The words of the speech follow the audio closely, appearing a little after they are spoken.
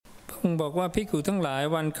องค์บอกว่าภิกขุทั้งหลาย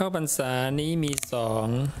วันเข้าพรรษานี้มีสอง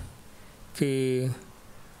คือ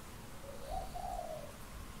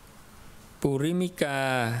ปุริมิกา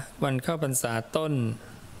วันเข้าพรรษาต้น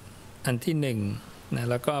อันที่หนึ่งนะ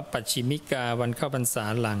แล้วก็ปัจฉิมิกาวันเข้าพรรษา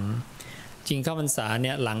หลังจริงเข้าพรรษาเ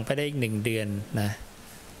นี่ยหลังไปได้อีก1 เดือนนะ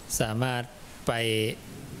สามารถไป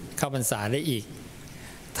เข้าพรรษาได้อีก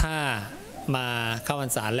ถ้ามาเข้าพร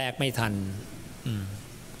รษาแรกไม่ทัน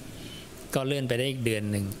ก็เลื่อนไปได้อีก1 เดือน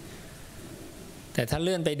แต่ถ้าเ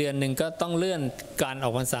ลื่อนไป1 เดือนก็ต้องเลื่อนการออ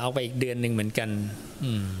กพรรษาออกไปอีก1 เดือนเหมือนกัน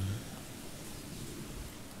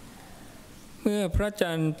เมื่อพระ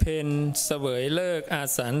จันทร์เพ็ญเสวยเลิกอา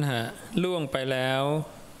สันหะล่วงไปแล้ว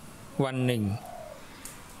วันหนึ่ง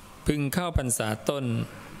พึงเข้าพรรษาต้น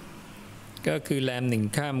ก็คือแรม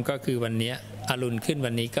1 ค่ำก็คือวันนี้อรุณขึ้น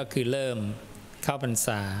วันนี้ก็คือเริ่มเข้าพรรษ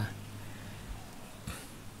า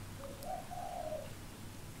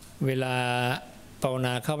เวลาภาวน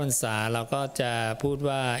าเข้าพรรษาเราก็จะพูด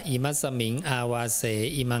ว่าอิมัสสมิงอาวาเส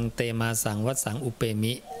อิมังเตมาสังวัสสังอุเป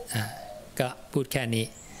มิก็พูดแค่นี้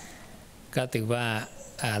ก็ถือว่า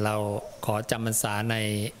เราขอจำพรรษาใน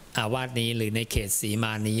อาวาสนี้หรือในเขตสีม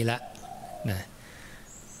านี้ละนะ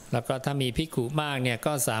แล้วก็ถ้ามีภิกขุมากเนี่ย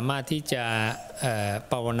ก็สามารถที่จะ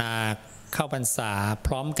ภาวนาเข้าพรรษาพ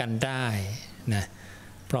ร้อมกันได้นะ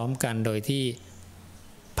พร้อมกันโดยที่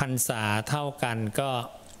พรรษาเท่ากันก็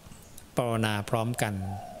ภาวนาพร้อมกัน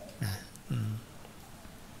นะ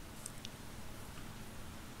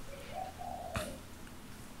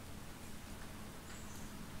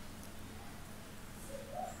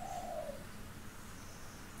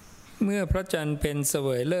เมื่อพระจันทร์เพ็ญเสว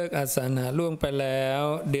ยเลิกอาสันหะล่วงไปแล้ว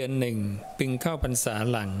เดือนหนึ่งพึงเข้าพรรษา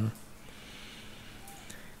หลัง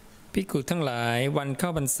ภิกขุทั้งหลายวันเข้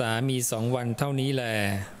าพรรษามี2 วันเท่านี้แล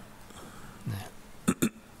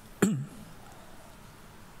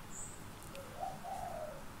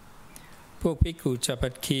พวกภิกขุฉัพพ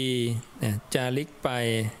คีจาริกไป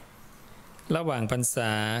ระหว่างพรรษ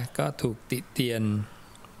าก็ถูกติเตียน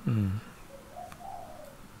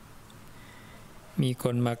มีค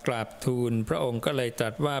นมากราบทูลพระองค์ก็เลยตรั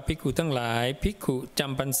สว่าภิกขุทั้งหลายภิกขุจ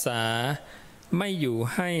ำพรรษาไม่อยู่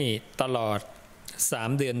ให้ตลอด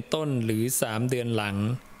3 เดือนต้นหรือ3 เดือนหลัง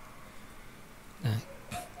นะ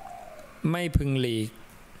ไม่พึงหลีก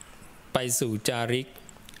ไปสู่จาริก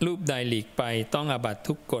รูปใดหลีกไปต้องอาบัติ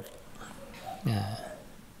ทุกกฎ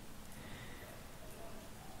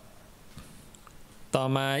ต่อ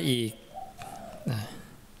มาอีก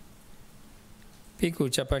ภิกขุ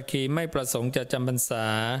ฉัพพคีไม่ประสงค์จะจำพรรษา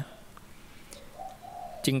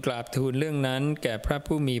จึงกราบทูลเรื่องนั้นแก่พระ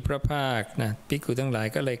ผู้มีพระภาคนะภิกขุทั้งหลาย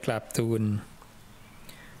ก็เลยกราบทูล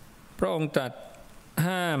พระองค์ตรัส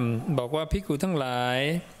ห้ามบอกว่าภิกขุทั้งหลาย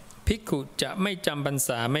ภิกขุจะไม่จำพรรษ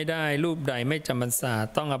าไม่ได้รูปใดไม่จำพรรษา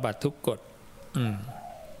ต้องอาบัติทุกกฎ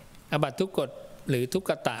อาบัติทุกกฎหรือทุก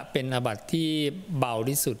ขตะเป็นอาบัติที่เบา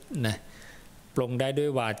ที่สุดนะปลงได้ด้วย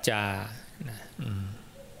วาจานะ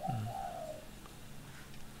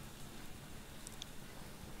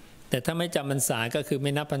แต่ถ้าไม่จำพรรษาก็คือไ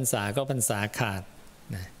ม่นับพรรษาก็พรรษาขาด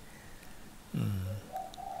นะ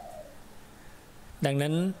ดัง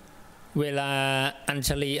นั้นเวลาอัญช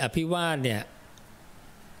ลีอภิวาทเนี่ย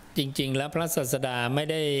จริงๆแล้วพระศาสดาไม่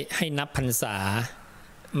ได้ให้นับพรรษา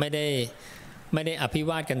ไม่ได้อภิ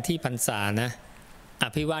วาทกันที่พรรษานะอ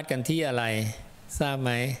ภิวาทกันที่อะไรทราบไห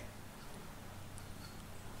ม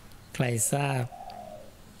ใครทราบ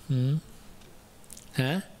ฮ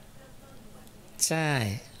ะใช่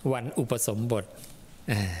วันอุปสมบท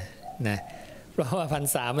นะเพราะว่าพรร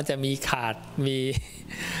ษามันจะมีขาดมี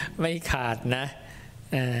ไม่ขาดนะ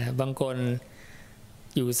บางคน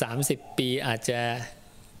อยู่30 ปีอาจจะ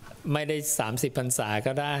ไม่ได้30 พรรษา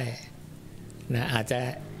ก็ได้นะอาจจะ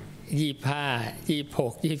25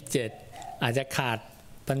 26 27อาจจะขาด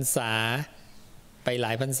พรรษาไปหล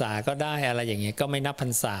ายพรรษาก็ได้อะไรอย่างเงี้ยก็ไม่นับพร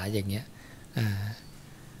รษาอย่างเงี้ย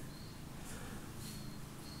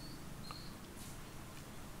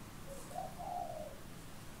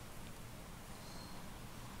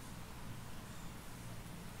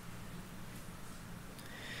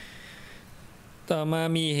ต่อมา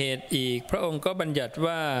มีเหตุอีกพระองค์ก็บัญญัติ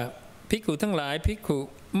ว่าภิกขุทั้งหลายภิกขุ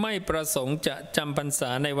ไม่ประสงค์จะจำพรรษา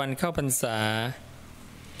ในวันเข้าพรรษา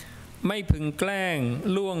ไม่พึงแกล้ง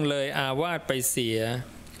ล่วงเลยอาวาสไปเสีย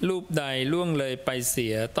รูปใดล่วงเลยไปเสี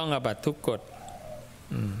ยต้องอาบัติทุกกฎ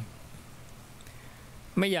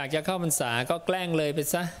ไม่อยากจะเข้าพรรษาก็แกล้งเลยไป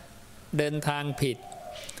ซะเดินทางผิด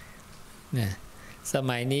นะส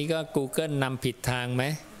มัยนี้ก็ Google นำผิดทางไหม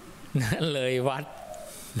เลยวัด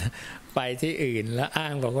ไปที่อื่นแล้วอ้า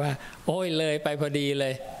งบอกว่าโอ้ยเลยไปพอดีเล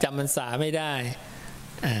ยจำพรรษาไม่ได้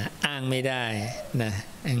อ้างไม่ได้นะ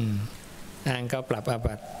อ้างก็ปรับอา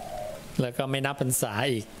บัติ แล้วก็ไม่นับพรรษา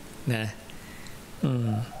อีกนะ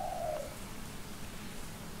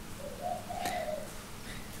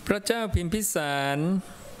พระเจ้าพิมพิสาร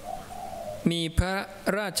มีพระ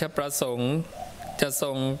ราชประสงค์จะท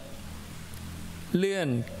รงเลื่อน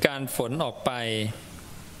การฝนออกไป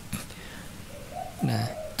นะ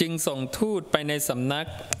จึงส่งทูตไปในสำนัก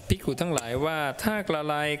ภิกขุทั้งหลายว่าถ้ากระ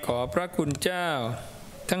ไรขอพระคุณเจ้า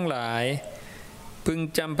ทั้งหลายพึง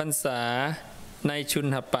จำพรรษาในชุน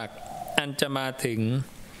หปักอันจะมาถึง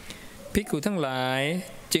ภิกขุทั้งหลาย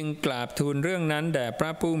จึงกราบทูลเรื่องนั้นแด่พร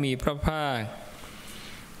ะผู้มีพระภาค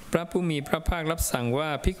พระผู้มีพระภาครับสั่งว่า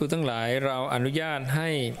ภิกขุทั้งหลายเราอนุญาตให้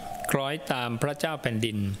คล้อยตามพระเจ้าแผ่น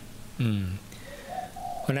ดิน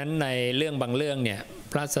เพราะนั้นในเรื่องบางเรื่องเนี่ย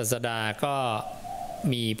พระศาสดาก็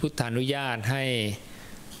มีพุทธานุญาตให้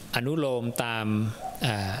อนุโลมตาม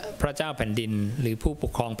พระเจ้าแผ่นดินหรือผู้ป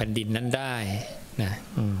กครองแผ่นดินนั้นได้นะ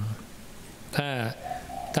ถ้า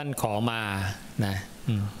ท่านขอมานะ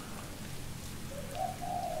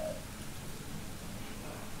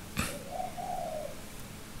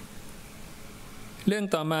เรื่อง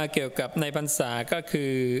ต่อมาเกี่ยวกับในพรรษาก็คื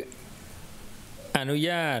ออนุ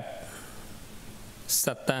ญาต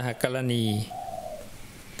สัตตหกรณี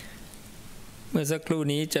เมื่อสักครู่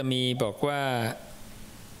นี้จะมีบอกว่า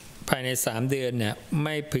ภายใน3 เดือนเนี่ยไ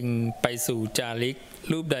ม่พึงไปสู่จาริก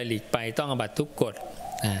รูปใดหลีกไปต้องอาบัติทุกกฎ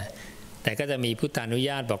แต่ก็จะมีพุทธานุญ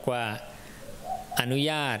าตบอกว่าอนุ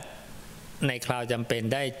ญาตในคราวจำเป็น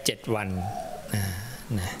ได้7 วัน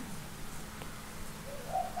นะ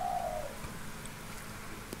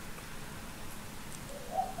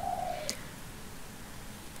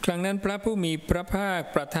ครั้งนั้นพระผู้มีพระภาค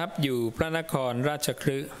ประทับอยู่พระนครราชค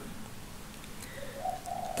ฤห์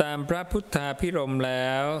ตามพระพุทธาภิรมย์แล้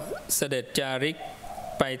วเสด็จจาริก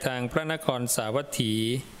ไปทางพระนครสาวัตถี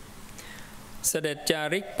เสด็จจา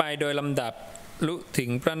ริกไปโดยลำดับลุถึง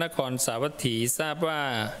พระนครสาวัตถีทราบว่า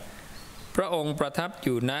พระองค์ประทับอ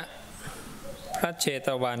ยู่ณพระเชต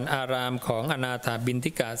วันอารามของอนาถบิณ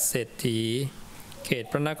ฑิกาเศรษฐีเขต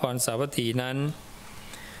พระนครสาวัตถีนั้น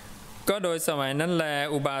ก็โดยสมัยนั้นแล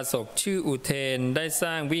อุบาสกชื่ออุเทนได้ส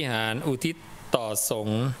ร้างวิหารอุทิศต่อสง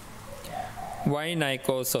ฆ์ไว้ในโก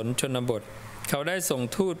ศลชนบทเขาได้ส่ง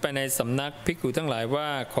ทูตไปในสำนักภิกขุทั้งหลายว่า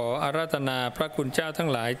ขออาราธนาพระคุณเจ้าทั้ง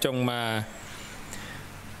หลายจงมา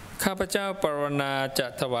ข้าพเจ้าปรารถนาจะ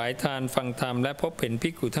ถวายทานฟังธรรมและพบเห็นภิ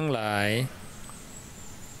กขุทั้งหลาย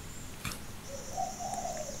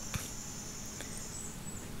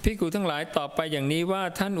ภิกขุทั้งหลายตอบไปอย่างนี้ว่า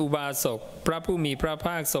ท่านอุบาสกพระผู้มีพระภ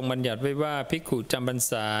าคทรงบัญญัติไว้ว่าภิกขุจำพรร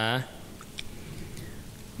ษา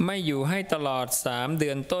ไม่อยู่ให้ตลอด3 เดื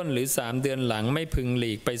อนต้นหรือ3 เดือนหลังไม่พึงห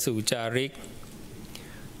ลีกไปสู่จาริก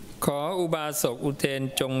ขออุบาสกอุเทน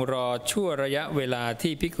จงรอชั่วระยะเวลา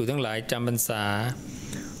ที่ภิกขุทั้งหลายจำพรรษา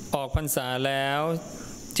ออกพรรษาแล้ว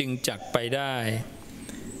จึงจักไปได้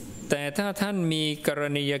แต่ถ้าท่านมีกร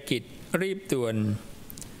ณียกิจรีบด่วน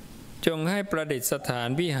จงให้ประดิษฐาน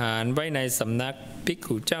วิหารไว้ในสำนักภิก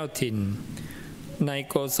ขุเจ้าถิ่นใน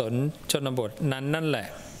โกศลชนบทนั้นนั่นแหละ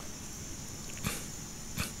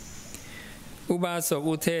อุบาสก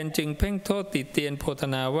อุเทนจึงเพ่งโทษติเตียนโพธ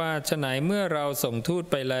นาว่าฉะไหนเมื่อเราส่งทูต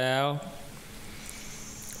ไปแล้ว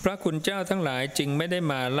พระคุณเจ้าทั้งหลายจึงไม่ได้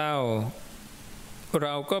มาเล่าเร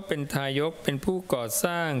าก็เป็นทายกเป็นผู้ก่อส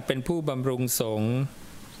ร้างเป็นผู้บำรุงสงฆ์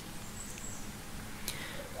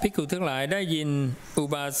ภิกขุทั้งหลายได้ยินอุ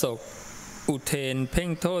บาสกอุเทนเพ่ง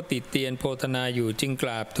โทษติเตียนโพธนาอยู่จึงกร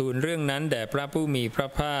าบทูลเรื่องนั้นแด่พระผู้มีพระ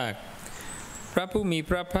ภาคพระผู้มี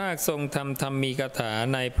พระภาคทรงทำธรรมมีคาถา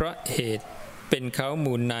ในพระเหตุเป็นเขา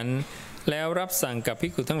มูลนั้นแล้วรับสั่งกับภิ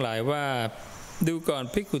กขุทั้งหลายว่าดูก่อน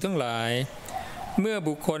ภิกขุทั้งหลายเมื่อ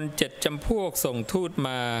บุคคล7 จำพวกส่งทูตม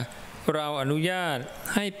าเราอนุญาต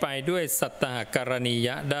ให้ไปด้วยสัตตหกรณีย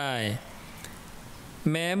ะได้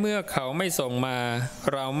แม้เมื่อเขาไม่ส่งมา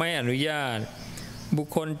เราไม่อนุญาตบุค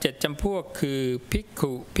คล7 จำพวกคือภิก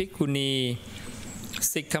ขุภิกขุณี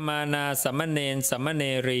สิกขมานาสามเณรสามเณ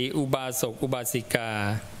รีอุบาสกอุบาสิกา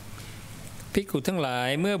ภิกขุทั้งหลาย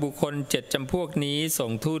เมื่อบุคคล7 จำพวกนี้ส่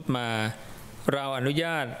งทูตมาเราอนุญ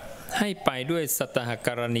าตให้ไปด้วยสัตตหก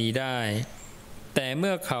รณีได้แต่เ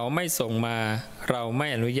มื่อเขาไม่ส่งมาเราไม่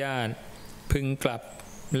อนุญาตพึงกลับ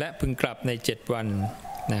และพึงกลับใน7 วัน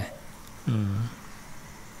นะ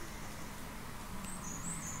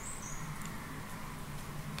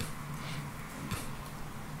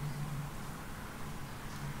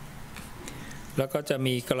แล้วก็จะ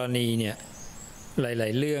มีกรณีเนี่ยหลา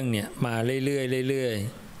ยๆเรื่องเนี่ยมาเรื่อยๆเรื่อย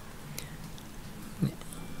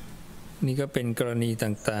ๆนี่ก็เป็นกรณี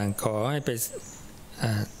ต่างๆขอให้ไป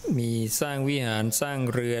มีสร้างวิหารสร้าง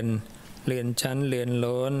เรือนชั้นเรือนโ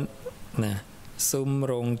ล้นนะ ซุ้ม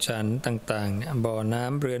โรงฉันต่างๆบ่อน้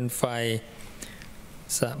ำเรือนไฟ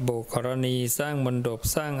สะโบกกรณีสร้างมณฑป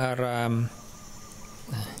สร้างอาราม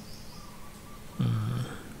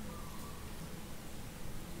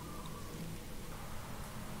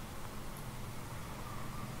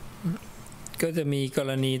ก็จะมีก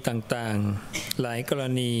รณีต่างๆหลายกร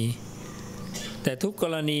ณีแต่ทุกก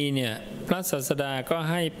รณีเนี่ยพระศาสดาก็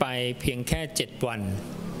ให้ไปเพียงแค่7 วัน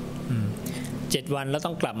7 วันแล้ว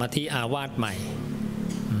ต้องกลับมาที่อาวาสใหม่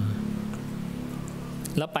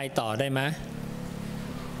แล้วไปต่อได้ไหม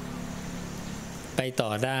ไปต่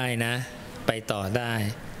อได้นะไปต่อได้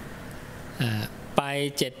ไป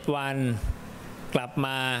7 วันกลับม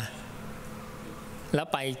าแล้ว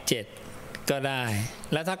ไป7ก็ได้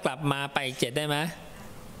แล้วถ้ากลับมาไปอีก7ได้ไหม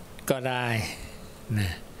ก็ได้น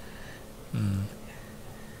ะ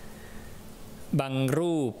บาง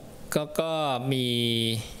รูปก็มี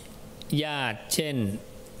ญาติเช่น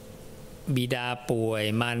บิดาป่วย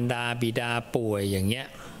มารดาบิดาป่วยอย่างเงี้ย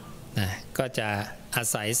นะก็จะอา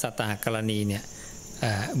ศัยสัตตกรณีเนี่ย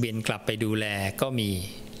เวียนกลับไปดูแลก็มี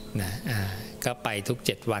นะก็ไปทุก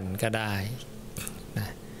7 วันก็ได้นะ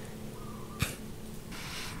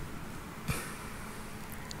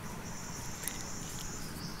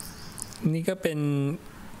นี่ก็เป็น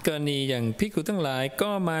กรณีอย่างภิกขุทั้งหลาย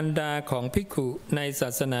ก็มารดาของภิกขุในศา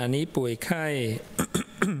สนานี้ป่วยไข้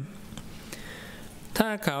ถ้า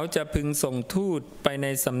เขาจะพึงส่งทูตไปใน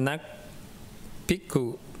สำนักภิกขุ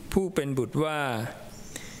ผู้เป็นบุตรว่า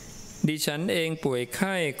ดิฉันเองป่วยไ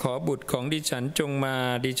ข้ขอบุตรของดิฉันจงมา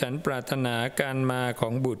ดิฉันปรารถนาการมาขอ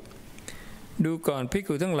งบุตรดูก่อนภิก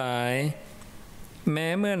ขุทั้งหลายแม้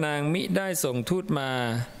เมื่อนางมิได้ส่งทูตมา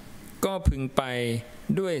ก็พึงไป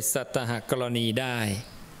ด้วยสัตตหกรณีได้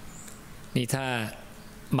นี่ถ้า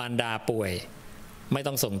มารดาป่วยไม่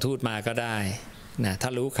ต้องส่งทูตมาก็ได้นะถ้า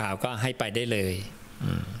รู้ข่าวก็ให้ไปได้เลย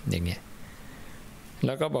อย่างนี้แ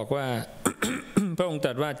ล้วก็บอกว่า พระองค์ต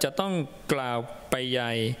รัสว่าจะต้องกล่าวไปให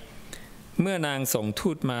ญ่เมื่อนางส่งทู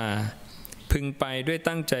ตมาพึงไปด้วย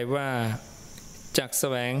ตั้งใจว่าจักแส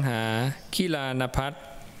วงหาคิลานภัส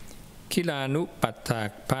คิลานุปัฏฐา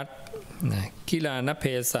กภัสคิลานเพ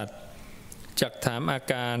สัชจักถามอา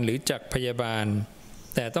การหรือจักพยาบาล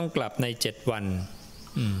แต่ต้องกลับใน7 วัน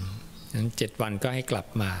นั้น7 วันก็ให้กลับ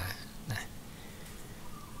มานะ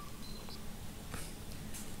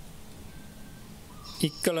อี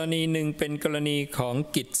กกรณีหนึ่งเป็นกรณีของ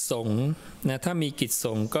กิจสงฆ์นะถ้ามีกิจส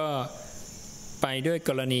งฆ์ก็ไปด้วย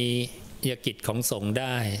กรณียกิจของสงฆ์ไ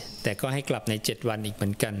ด้แต่ก็ให้กลับใน7 วันอีกเหมื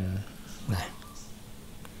อนกันนะ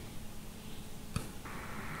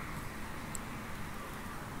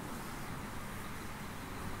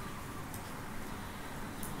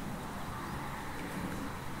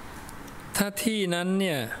ถ้าที่นั้นเ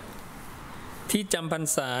นี่ยที่จำพรร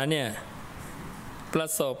ษาเนี่ยประ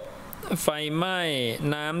สบไฟไหม้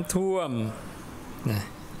น้ำท่วมนะ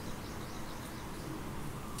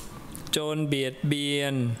โจรเบียดเบีย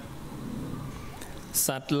น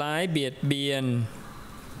สัตว์ร้ายเบียดเบียน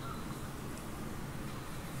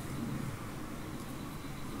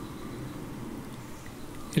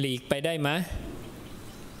หลีกไปได้ไหม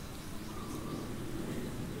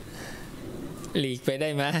หลีกไปได้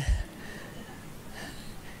ไหม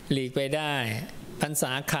หลีกไปได้พรรษ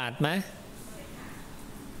าขาดไหม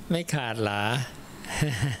ไม่ขาดหรอ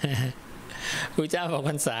พระเจ้าบอก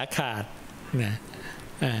พรรษาขาดนะ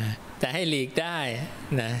แต่ให้หลีกได้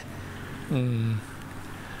นะ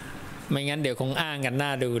ไม่งั้นเดี๋ยวคงอ้างกันหน้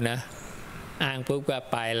าดูนะอ้างปุ๊บก็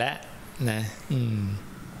ไปแล้วนะ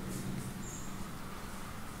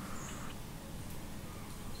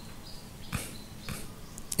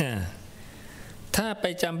ถ้าไป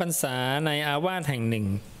จำพรรษาในอาวาสแห่งหนึ่ง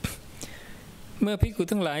เมื่อภิกขุ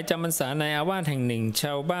ทั้งหลายจำพรรษาในอาวาสแห่งหนึ่งช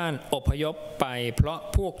าวบ้านอพยพไปเพราะ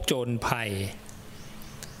พวกโจรภัย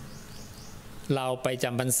เราไปจ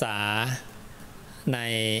ำพรรษาใน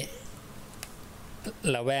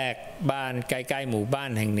ละแวกบ้านใกล้ๆหมู่บ้า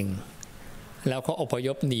นแห่งหนึ่งแล้วเขาอพย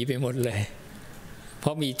พหนีไปหมดเลยเพร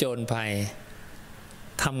าะมีโจรภัย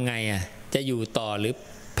ทำไงจะอยู่ต่อหรือ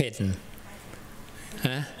เพ่นฮ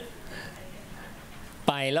ะไ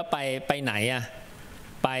ปแล้วไปไหน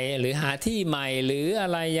ไปหรือหาที่ใหม่หรืออะ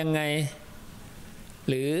ไรยังไง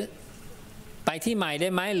หรือไปที่ใหม่ได้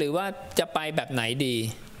ไหมหรือว่าจะไปแบบไหนดี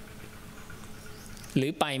หรื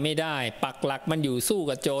อไปไม่ได้ปักหลักมันอยู่สู้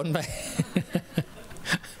กับโจรไป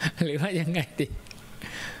หรือว่ายังไงดี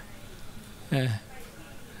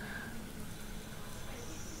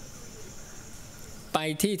ไป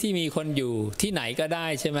ที่มีคนอยู่ที่ไหนก็ได้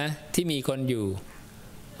ใช่ไหมที่มีคนอยู่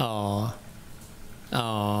อ๋อ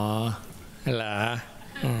เหรอ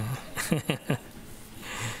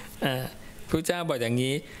พระเจ้าบอกอย่าง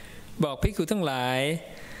นี้ บอกภิกษุทั้งหลาย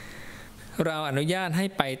เราอนุญาตให้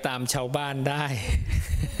ไปตามชาวบ้านได้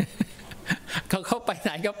เขาไปไหน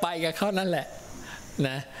ก็ไปกับเขานั่นแหละน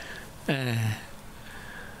ะ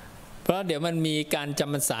เพราะเดี๋ยวมันมีการจ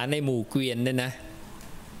ำพรรษาในหมู่เกวียนด้วยนะ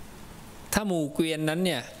ถ้าหมู่เกวียนนั้นเ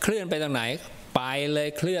นี่ยเคลื่อนไปทางไหนไปเลย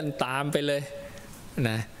เคลื่อนตามไปเลย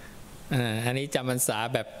นะอันนี้จำพรรษา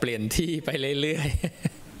แบบเปลี่ยนที่ไปเรื่อย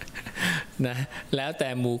ๆนะแล้วแต่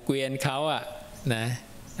หมู่เกวียนเขาอะนะ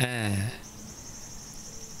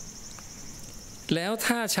แล้ว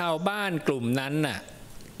ถ้าชาวบ้านกลุ่มนั้นน่ะ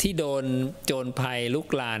ที่โดนโจรภัยลุก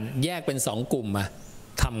ลานแยกเป็น2 กลุ่มอะ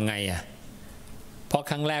ทำไงอะเพราะ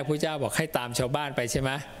ครั้งแรกพระเจ้าบอกให้ตามชาวบ้านไปใช่ไห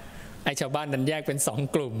มไอ้ชาวบ้านนั้นแยกเป็น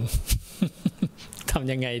2 กลุ่ม ท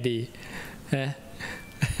ำยังไงดีฮะ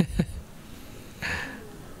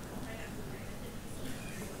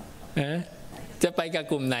จะไปกับ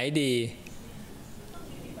กลุ่มไหนดี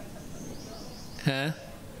ฮะ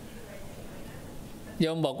โย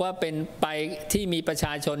มบอกว่าเป็นไปที่มีประช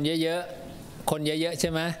าชนเยอะๆคนเยอะๆใ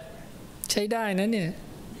ช่ไหมใช้ได้นะเนี่ย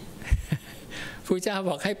พระเจ้า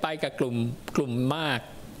บอกให้ไปกับกลุ่มมาก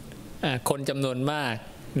คนจำนวนมาก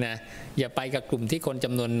นะอย่าไปกับกลุ่มที่คนจ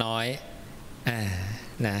ำนวนน้อย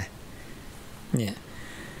นะเนี่ย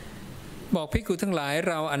บอกภิกษุทั้งหลาย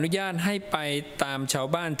เราอนุญาตให้ไปตามชาว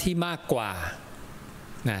บ้านที่มากกว่า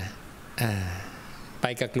นะไป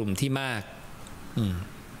กับกลุ่มที่มาก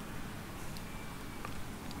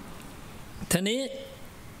ทีนี้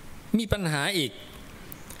มีปัญหาอีก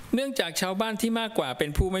เนื่องจากชาวบ้านที่มากกว่าเป็น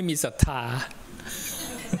ผู้ไม่มีศรัทธา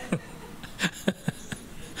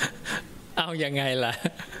เอายังไงล่ะ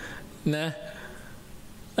นะ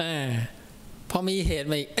พอมีเหตุ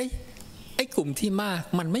มาอีกไอ้กลุ่มที่มาก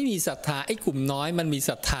มันไม่มีศรัทธาไอ้กลุ่มน้อยมันมี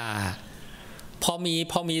ศรัทธาพอ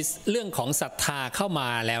มีเรื่องของศรัทธาเข้ามา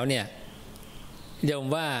แล้วเนี่ยโยม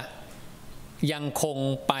ว่ายังคง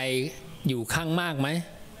ไปอยู่ข้างมากไหม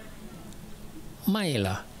ไม่เหร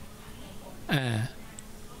อ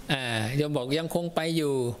โยมบอกยังคงไปอ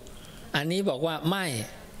ยู่อันนี้บอกว่าไม่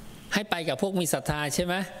ให้ไปกับพวกมีศรัทธาใช่ไ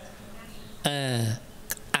หม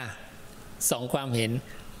2 ความเห็น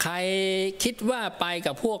ใครคิดว่าไป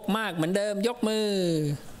กับพวกมากเหมือนเดิมยกมือ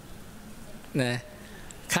นะ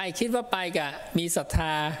ใครคิดว่าไปกับมีศรัทธ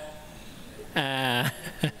า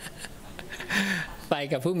ไป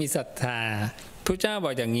กับผู้มีศรัทธาพระเจ้าบ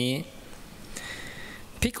อกอย่างนี้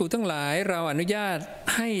ภิกขุทั้งหลายเราอนุญาต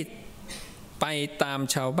ให้ไปตาม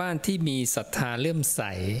ชาวบ้านที่มีศรัทธาเลื่อมใส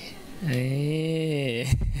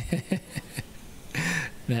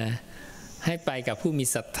นะให้ไปกับผู้มี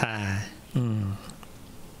ศรัทธา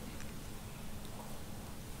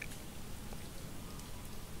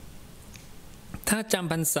ถ้าจ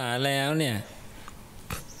ำพรรษาแล้วเนี่ย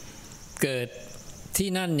เกิดที่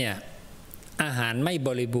นั่นเนี่ยอาหารไม่บ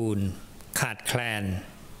ริบูรณ์ขาดแคลน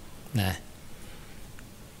นะ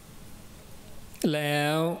แล้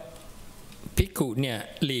วภิกขุเนี่ย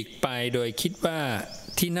หลีกไปโดยคิดว่า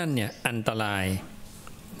ที่นั่นเนี่ยอันตราย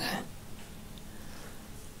นะ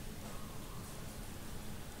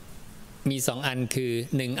มี2 อันคือ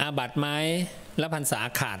1อาบัติไหมแล้วพรรษา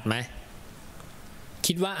ขาดไหม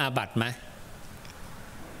คิดว่าอาบัติไหม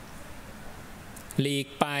หลีก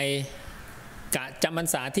ไปกะจำพรร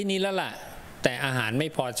ษาที่นี่แล้วล่ะแต่อาหารไม่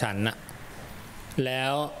พอฉันนะแล้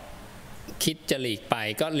วคิดจะหลีกไป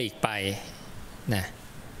ก็หลีกไปนะ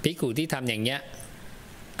ภิกขุที่ทำอย่างเงี้ย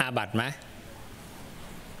อาบัติไหม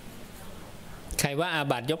ใครว่าอา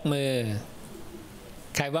บัติยกมือ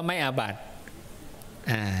ใครว่าไม่อาบัติ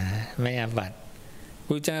ไม่อาบัติพ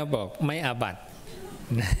ระเจ้าบอกไม่อาบัติ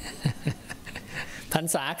พรร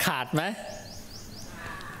ษาขาดไหม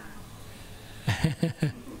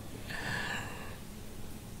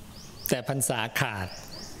แต่พรรษาขาด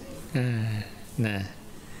นะ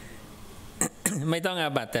ไม่ต้องอา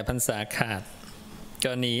บัติแต่พรรษาขาดก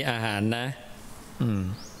รณีอาหารนะ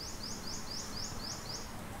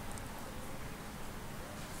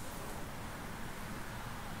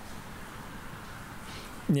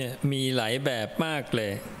เนี่ยมีหลายแบบมากเล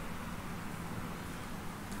ย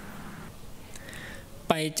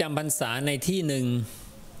ไปจำพรรษาในที่หนึ่ง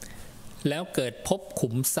แล้วเกิดพบขุ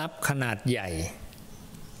มทรัพย์ขนาดใหญ่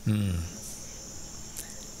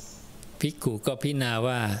ภิกขุก็พิจารณา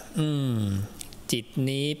ว่าจิต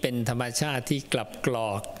นี้เป็นธรรมชาติที่กลับกร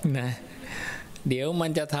อกนะเดี๋ยวมั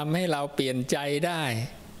นจะทำให้เราเปลี่ยนใจได้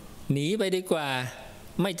หนีไปดีกว่า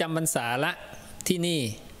ไม่จำพรรษาละที่นี่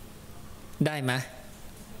ได้ไหม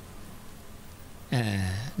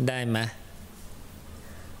ได้ไหม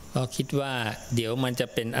เพราะคิดว่าเดี๋ยวมันจะ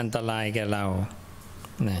เป็นอันตรายแก่เรา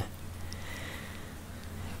นะ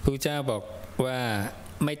พระเจ้าบอกว่า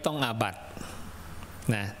ไม่ต้องอาบัติ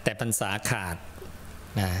นะแต่พรรษาขาด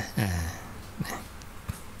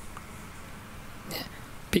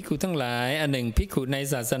ภิกขุทั้งหลายอันหนึ่งภิกขุใน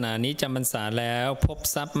ศาสนานี้จำพรรษาแล้วพบ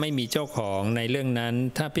ทรัพย์ไม่มีเจ้าของในเรื่องนั้น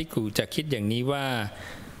ถ้าภิกขุจะคิดอย่างนี้ว่า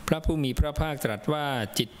พระผู้มีพระภาคตรัสว่า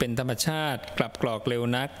จิตเป็นธรรมชาติกลับกรอกเร็ว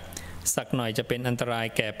นักสักหน่อยจะเป็นอันตราย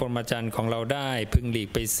แก่ปรมาจารย์ของเราได้พึงหลีก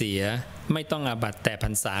ไปเสียไม่ต้องอาบัติแต่พร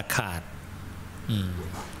รษาขาด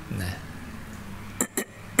นะ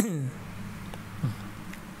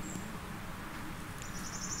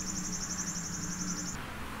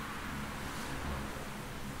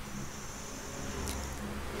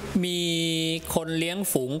มีคนเลี้ยง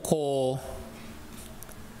ฝูงโค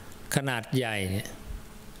ขนาดใหญ่เนี่ย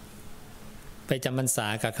ไปจำพรรษา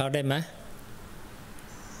กับเขาได้ไหม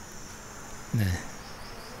นะ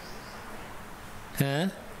ฮะ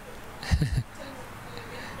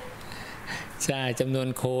ใช่จำนวน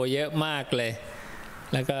โคเยอะมากเลย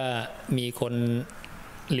แล้วก็มีคน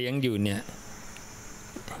เลี้ยงอยู่เนี่ย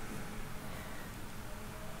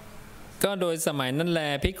ก็โดยสมัยนั้นแล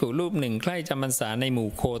ภิกขุรูปหนึ่งใคร่จำพรรษาในหมู่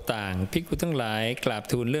โคต่างภิกขุทั้งหลายกราบ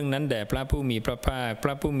ทูลเรื่องนั้นแด่พระผู้มีพระภาคพ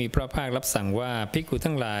ระผู้มีพระภาครับสั่งว่าภิกขุ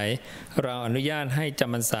ทั้งหลายเราอนุญาตให้จ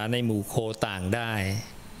ำพรรษาในหมู่โคต่างได้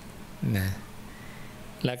นะ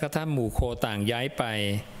แล้วก็ถ้าหมู่โคต่างย้ายไป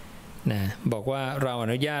นะบอกว่าเราอ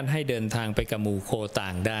นุญาตให้เดินทางไปกับหมู่โคต่า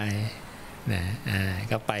งได้นะ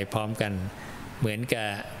ก็ไปพร้อมกันเหมือนกับ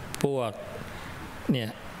พวกเนี่ย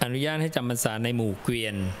อนุญาตให้จำพรรษาในหมู่เกวี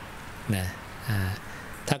ยนนะ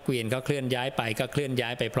ถ้าเกวียนเขาเคลื่อนย้ายไปก็เคลื่อนย้า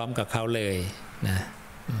ยไปพร้อมกับเขาเลยนะ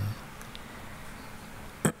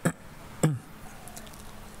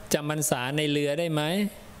จำพรรษาในเรือได้ไหม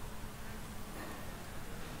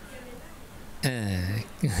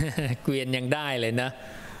เกวียนยังได้เลยนะ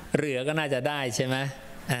เรือก็น่าจะได้ใช่ไหม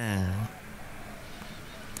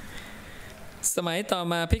สมัยต่อ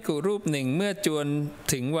มาภิกขุรูปหนึ่งเมื่อจวน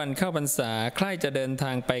ถึงวันเข้าพรรษาใคร่จะเดินท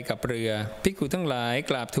างไปกับเรือภิกขุทั้งหลาย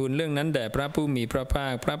กราบทูลเรื่องนั้นแด่พระผู้มีพระภา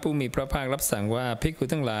คพระผู้มีพระภาครับสั่งว่าภิกขุ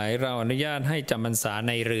ทั้งหลายเราอนุญาตให้จำพรรษาใ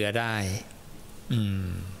นเรือได้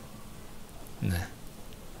นะ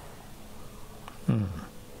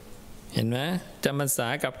เห็นไหมจำพรรษา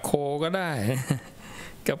กับโคก็ได้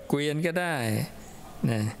กับเกวียนก็ได้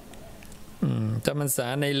นะจำพรรษา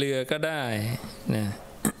ในเรือก็ได้นะ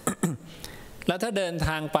แล้วถ้าเดินท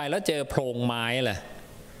างไปแล้วเจอโพรงไม้ล่ะ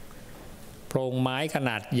โพรงไม้ข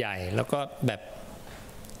นาดใหญ่แล้วก็แบบ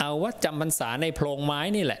เอาว่าจำพรรษาในโพรงไม้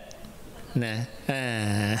นี่แหละนะ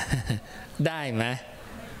ได้ไหม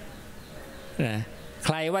นะใค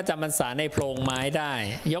รว่าจำพรรษาในโพรงไม้ได้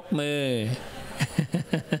ยกมือ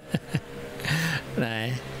ไหน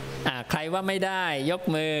ใครว่าไม่ได้ยก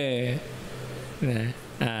มือนะ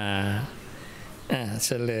เฉ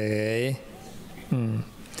ลย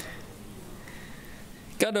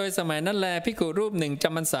ก็โดยสมัยนั้นแลภิกขุรูปหนึ่งจ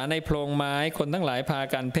ำพรรษาในโพรงไม้คนทั้งหลายพา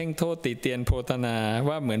กันเพ่งโทษติเตียนโพธนา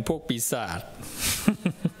ว่าเหมือนพวกปีศาจ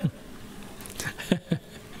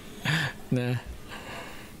นะ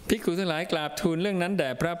ภิกขุทั้งหลายกราบทูลเรื่องนั้นแด่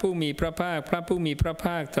พระผู้มีพระภาคพระผู้มีพระภ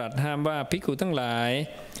าคตรัสห้ามว่าภิกขุทั้งหลา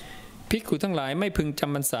ยไม่พึงจ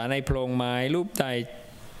ำพรรษาในโพรงไม้รูปใด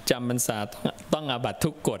จำพรรษาต้องอาบัติ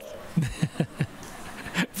ทุกกฎ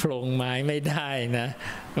โพรงไม้ไม่ได้นะ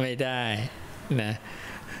ไม่ได้นะ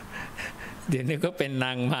เดี๋ยวนี้ก็เป็นน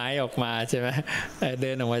างไม้ออกมาใช่ไหมเ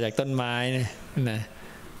ดินออกมาจากต้นไม้เนี่ยนะ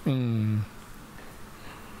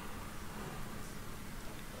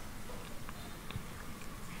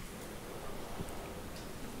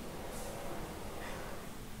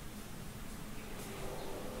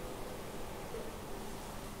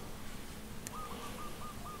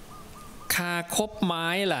คาคบไม้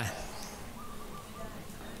ล่ะ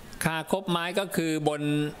คาคบไม้ก็คือ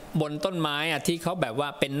บนต้นไม้ที่เขาแบบว่า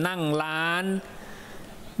เป็นนั่งร้าน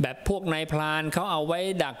แบบพวกนายพรานเขาเอาไว้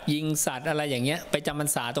ดักยิงสัตว์อะไรอย่างเงี้ยไปจำพรร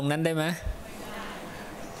ษาตรงนั้นได้ไหม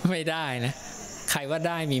ไม่ได้นะใครว่าไ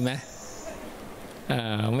ด้มีไหม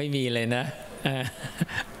ไม่มีเลยนะ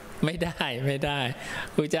ไม่ได้พระ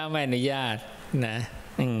เจ้าไม่อนุญาตนะ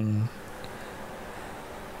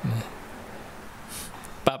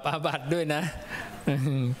ปรับอาบัติด้วยนะ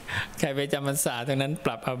ใครไปจำพรรษาตรงนั้นป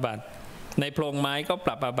รับอาบัติในโพรงไม้ก็ป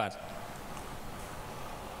รับอาบัติ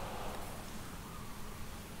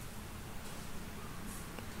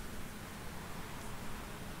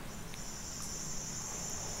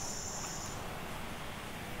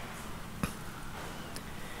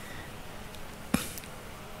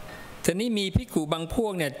ทีนี้มีภิกขุบางพว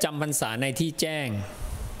กเนี่ยจำพรรษาในที่แจ้ง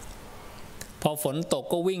พอฝนตก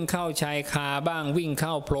ก็วิ่งเข้าชายคาบ้างวิ่งเข้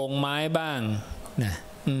าโพรงไม้บ้างนะ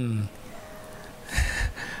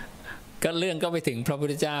ก็เรื่องก็ไปถึงพระพุท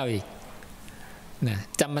ธเจ้าอีกนะ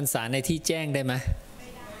จำพรรษาในที่แจ้งได้ไหม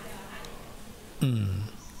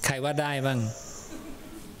ใครว่าได้บ้าง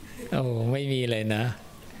โอ้ไม่มีเลยนะ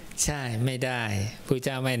ใช่ไม่ได้พระเ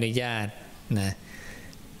จ้าไม่อนุญาตนะ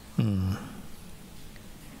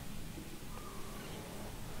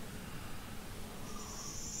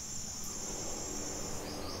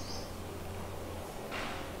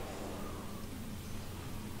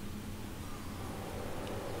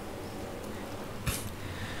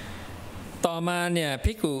ต่อมาเนี่ย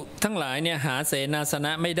ภิกขุทั้งหลายเนี่ยหาเสนาสน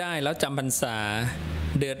ะไม่ได้แล้วจำพรรษา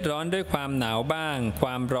เดือดร้อนด้วยความหนาวบ้างคว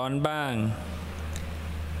ามร้อนบ้าง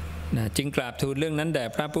นะจึงกราบทูลเรื่องนั้นแด่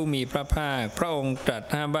พระผู้มีพระภาคพระองค์ตรัส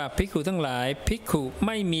ห้ามว่าภิกขุทั้งหลายภิกขุไ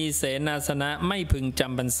ม่มีเสนาสนะไม่พึงจ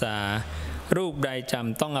ำพรรษารูปใดจ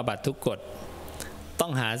ำต้องอาบัติทุกกฎต้อ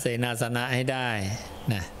งหาเสนาสนะให้ได้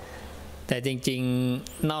นะแต่จริง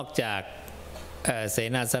ๆนอกจากเส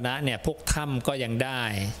นาสนะเนี่ยพวกถ้ำก็ยังได้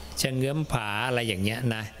เชิงเงื้อมผาอะไรอย่างเงี้ย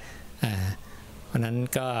นะเพราะนั้น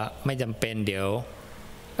ก็ไม่จำเป็นเดี๋ยว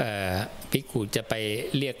ภิกขุจะไป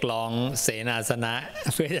เรียกร้องเสนาสนะ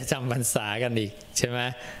เพื่อจะจำพรรษากันอีกใช่ไหม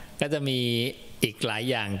ก็จะมีอีกหลาย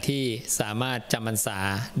อย่างที่สามารถจำพรรษา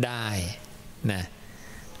ได้นะ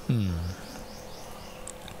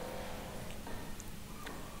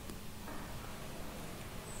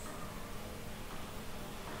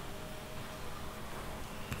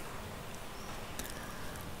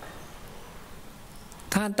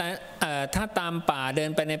ถ้าตามป่าเดิ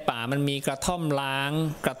นไปในป่ามันมีกระท่อมล้าง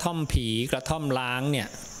กระท่อมผีกระท่อมล้างเนี่ย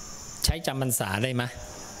ใช้จำพรรษาได้ไหม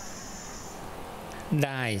ไ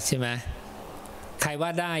ด้ใช่ไหมใครว่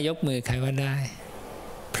าได้ยกมือใครว่าได้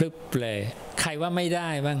พลึบเลยใครว่าไม่ได้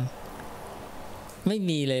บ้างไม่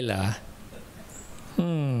มีเลยเหรอ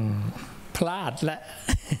พลาดละ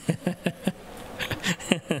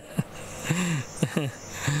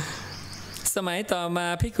สมัยต่อมา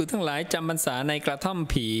ภิกขุทั้งหลายจำพรรษาในกระท่อม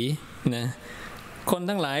ผีนะคน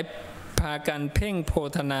ทั้งหลายพากันเพ่งโพ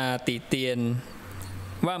ธนาติเตียน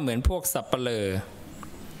ว่าเหมือนพวกสัปเหร่อ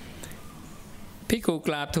ภิกขุก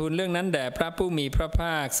ราบทูลเรื่องนั้นแด่พระผู้มีพระภ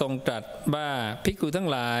าคทรงตรัสว่าภิกขุทั้ง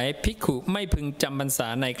หลายภิกขุไม่พึงจำพรรษา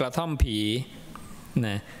ในกระท่อมผีน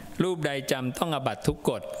ะรูปใดจำต้องอาบัติทุก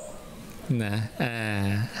กฎนะ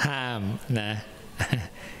ห้ามนะ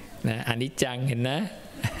อนิจจังเห็นนะ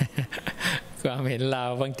ความเห็นเรา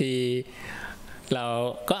บางทีเรา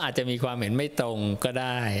ก็อาจจะมีความเห็นไม่ตรงก็ไ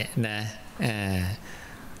ด้นะ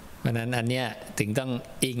เพราะนั้นอันเนี้ยถึงต้อง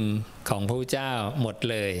อิงของพระเจ้าหมด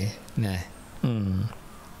เลยนะ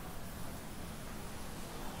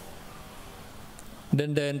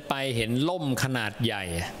เดินไปเห็นล่มขนาดใหญ่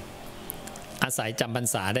อาศัยจำพรร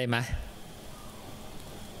ษาได้ไหม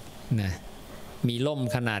นะมีล่ม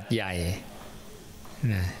ขนาดใหญ่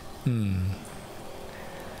นะ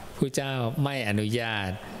พระเจ้าไม่อนุญาต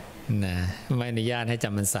นะไม่อนุญาตให้จ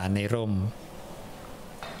ำพรรษาในร่ม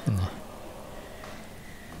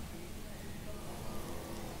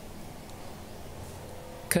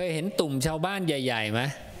เคยเห็นตุ่มชาวบ้านใหญ่ๆไหม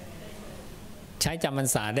ใช้จำพรร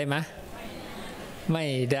ษาได้ไหมไม่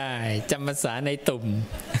ได้จำพรรษาในตุ่ม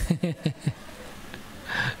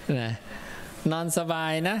นะนอนสบา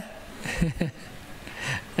ยนะ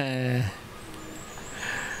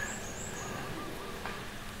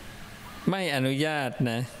ไม่อนุญาต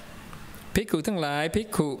นะภิกขุทั้งหลายภิก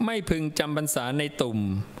ขุไม่พึงจำพรรษาในตุ่ม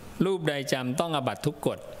รูปใดจำต้องอาบัติทุกก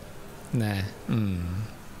ฎนะ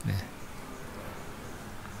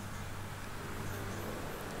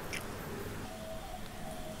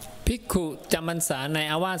ภิกขุจำพรรษาใน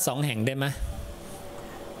อาวาส2 แห่งได้ไหม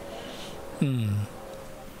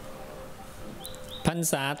พรร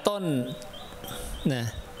ษาต้นนะ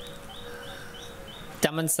จ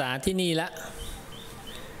ำพรรษาที่นี่ละ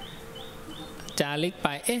จาริกไป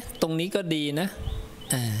ตรงนี้ก็ดีนะ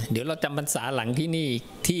เดี๋ยวเราจำพรรษาหลังที่นี่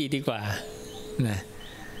ที่ดีกว่านะ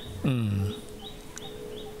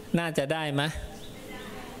น่าจะได้ไหม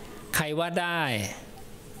ใครว่าได้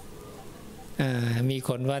มีค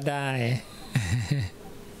นว่าได้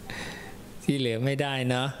ที่เหลือไม่ได้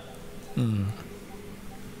เนาะ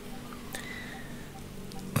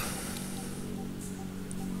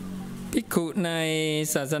ภิกขุใน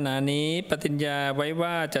ศาสนานี้ปฏิญญาไว้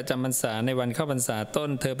ว่าจะจำพรรษาในวันเข้าพรรษาต้น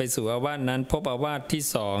เธอไปสู่อาวาสนั้นพบอาวาสที่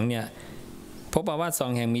2เนี่ยพบอาวาส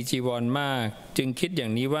2 แห่งมีจีวรมากจึงคิดอย่า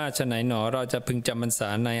งนี้ว่าฉะไหนหนอเราจะพึงจำพรรษา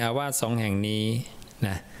ในอาวาส2 แห่งนี้น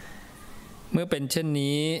ะเมื่อเป็นเช่น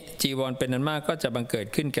นี้จีวรเป็นอันมากก็จะบังเกิด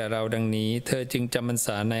ขึ้นแก่เราดังนี้เธอจึงจำพรรษ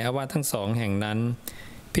าในอาวาสทั้ง2 แห่งนั้น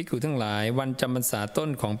ภิกขุทั้งหลายวันจำพรรษาต้น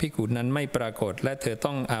ของภิกขุนั้นไม่ปรากฏและเธอ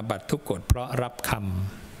ต้องอาบัติทุกกฎเพราะรับค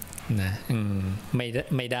ำนะไม่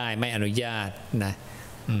ได้ไม่อนุญาตนะ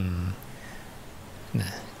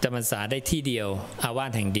จำพรรษาได้ที่เดียวอาวา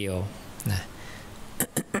สแห่งเดียวนะ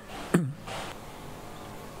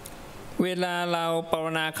เวลาเราภาว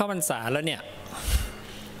นาเข้าพรรษาแล้วเนี่ย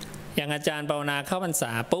อย่างอาจารย์ภาวนาเข้าพรรษ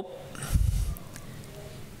าปุ๊บ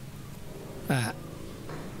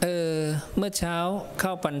เมื่อเช้าเข้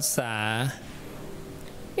าพรรษา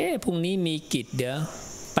พรุ่งนี้มีกิจเดี๋ยว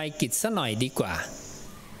ไปกิจซะหน่อยดีกว่า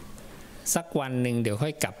สักวันหนึ่งเดี๋ยวค่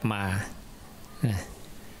อยกลับมา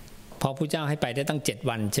พอพระเจ้าให้ไปได้ตั้ง7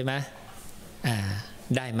 วันใช่ไหม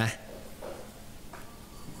ได้ไหม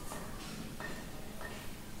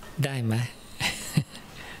ได้ไหม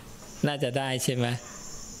น่าจะได้ใช่ไหม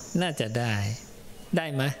น่าจะได้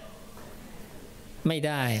ไหมไม่ไ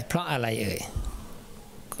ด้เพราะอะไรเอ่ย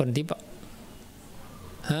คนที่บอก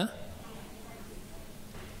ฮะ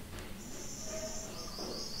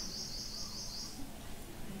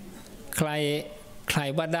ใคร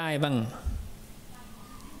ว่าได้บ้าง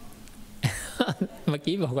เมื่อ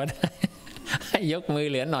กี้บอกว่าได้ให้ยกมือ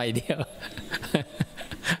เหลือหน่อยเดียว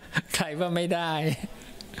ใครว่าไม่ได้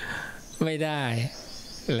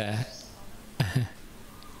เหรอ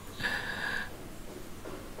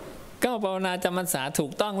ก็ภาวนาจำพรรษาถู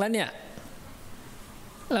กต้องแล้วเนี่ย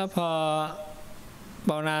แล้วพอภ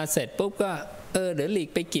าวนาเสร็จปุ๊บก็เดี๋ยวหลีก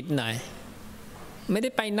ไปกิจหน่อยไม่ได้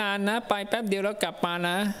ไปนานนะไปแป๊บเดียวแล้วกลับมา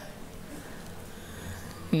นะ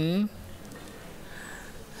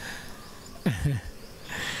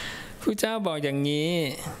ผู้เจ้าบอกอย่างนี้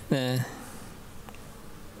นะ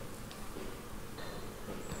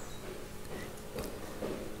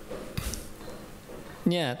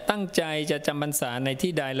เนี่ยตั้งใจจะจำพรรษาใน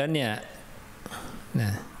ที่ใดแล้วเนี่ยน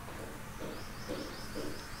ะ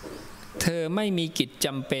เธอไม่มีกิจจ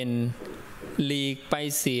ำเป็นหลีกไป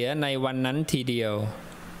เสียในวันนั้นทีเดียว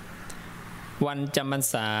วันจำพรร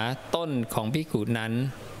ษาต้นของภิกขุนั้น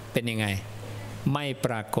เป็นยังไงไม่ป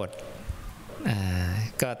รากฏ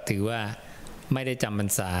ก็ถือว่าไม่ได้จำพรร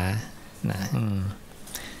ษานะ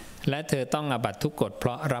และเธอต้องอาบัติทุกกฎเพร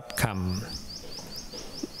าะรับคำ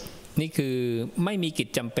นี่คือไม่มีกิจ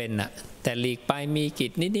จำเป็นนะแต่หลีกไปมีกิ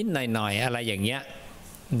จนิดๆหน่อยๆอะไรอย่างเงี้ย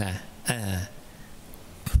นะ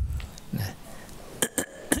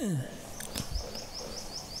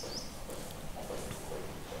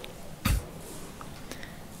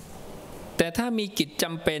แต่ถ้ามีกิจจ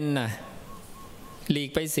ำเป็นนะหลีก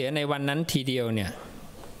ไปเสียในวันนั้นทีเดียวเนี่ย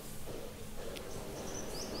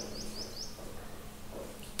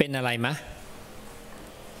เป็นอะไรมะ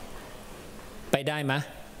ไปได้มะ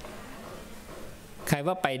ใคร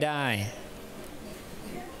ว่าไปได้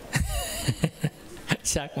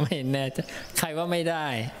ชักไม่แน่ใจใครว่าไม่ได้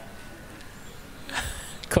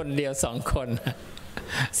คนเดียว2 คน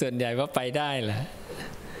ส่วนใหญ่ว่าไปได้แหละ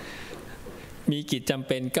มีกิจจำเ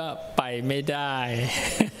ป็นก็ไปไม่ได้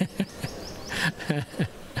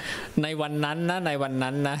ในวันนั้นนะในวัน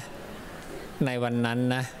นั้น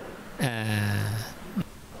นะ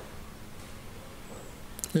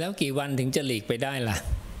แล้วกี่วันถึงจะหลีกไปได้ล่ะ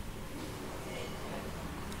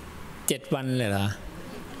7 วันเลยเหรอ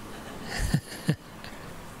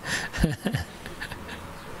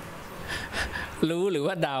รู้หรือ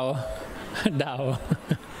ว่าเดา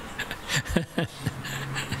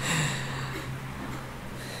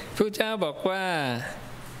พระเจ้าบอกว่า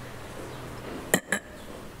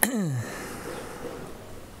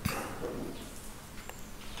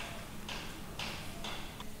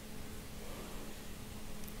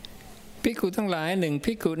ภิกขุทั้งหลาย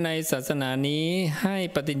ภิกขุในศาสนานี้ให้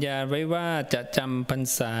ปฏิญญาไว้ว่าจะจำพรร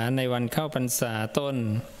ษาในวันเข้าพรรษาต้น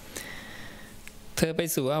เธอไป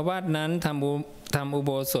สู่อาวาสนั้นทำอุโ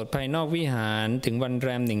บสถภายนอกวิหารถึงวันแร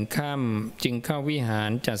ม1 ค่ำจึงเข้าวิหาร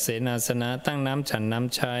จัดเสนาสนะตั้งน้ำฉันน้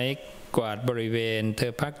ำใช้กวาดบริเวณเธ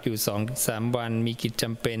อพักอยู่ 2-3 วันมีกิจจ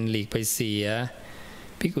ำเป็นหลีกไปเสีย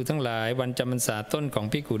ภิกขุทั้งหลายวันจำพรรษาต้นของ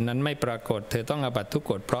ภิกขุนั้นไม่ปรากฏเธอต้องอาบัติทุก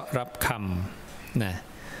กฎเพราะรับคำนะ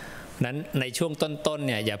นั้นในช่วงต้นๆเ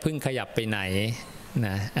นี่ยอย่าเพิ่งขยับไปไหนน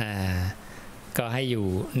ะก็ให้อยู่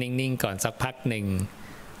นิ่งๆก่อนสักพักหนึ่ง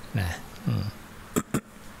นะ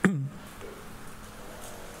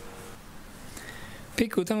ภิก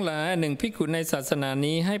ขุทั้งหลายภิกขุในศาสนา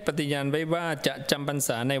นี้ให้ปฏิญาณไว้ว่าจะจำพรรษ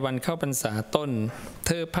าในวันเข้าพรรษาต้นเ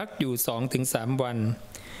ธอพักอยู่ 2-3 วัน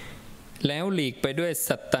แล้วหลีกไปด้วย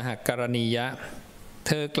สัตตหกรณียะเ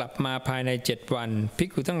ธอกลับมาภายใน7 วันภิก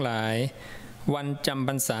ขุทั้งหลายวันจำพ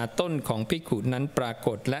รรษาต้นของภิกขุนั้นปราก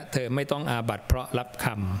ฏและเธอไม่ต้องอาบัติเพราะรับค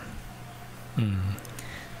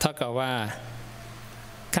ำเท่ากับว่า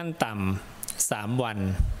ขั้นต่ำ3 วัน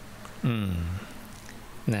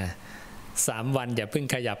นะ3 วันอย่าเพิ่ง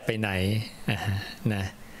ขยับไปไหนนะ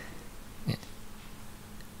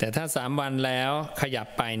แต่ถ้า3 วันแล้วขยับ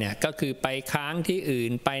ไปเนี่ยก็คือไปค้างที่อื่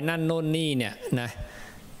นไปนั่นโน่นนี่เนี่ยนะ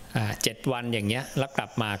7 วันอย่างเงี้ยแล้วกลั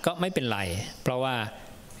บมาก็ไม่เป็นไรเพราะว่า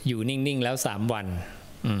อยู่นิ่งๆแล้ว3 วัน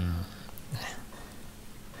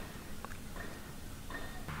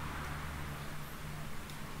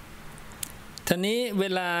ทีนี้เว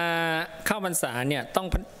ลาเข้าพรรษาเนี่ยต้อ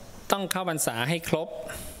งเข้าพรรษาให้ครบ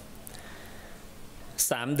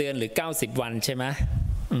3 เดือนหรือ90 วันใช่ไหม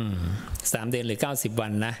3 เดือนหรือ90 วั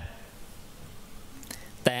นนะ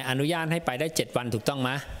แต่อนุญาตให้ไปได้7 วันถูกต้องไหม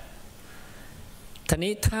ที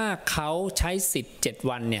นี้ถ้าเขาใช้สิทธิ์7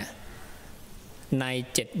 วันเนี่ยใน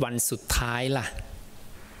7 วันสุดท้ายล่ะ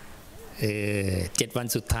7 วัน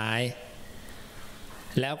สุดท้าย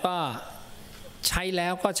แล้วก็ใช้แล้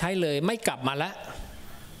วก็ใช้เลยไม่กลับมาละ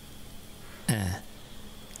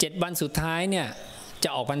7 วันสุดท้ายเนี่ยจะ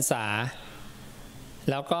ออกพรรษา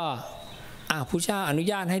แล้วก็พระเจ้าอนุ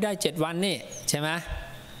ญาตให้ได้7 วันนี่ใช่ไหม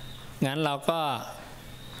งั้นเราก็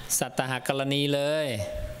สัตตหกรณีเลย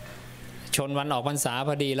ชนวันออกพรรษาพ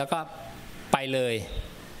อดีแล้วก็ไปเลย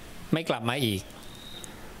ไม่กลับมาอีก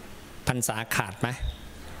พรรษาขาดไหม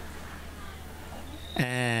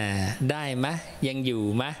ได้ไหมยังอยู่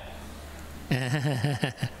ไหม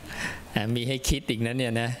มีให้คิดอีกนะเนี่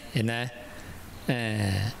ยนะเห็นนะ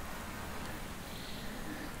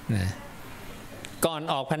ก่อน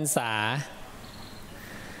ออกพรรษา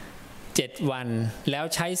7 วันแล้ว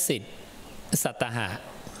ใช้สิทธิ์สัตตหะ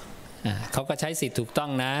เขาก็ใช้สิทธิ์ถูกต้อง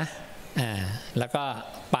นะแล้วก็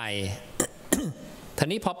ไป ที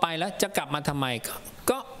นี้พอไปแล้วจะกลับมาทำไม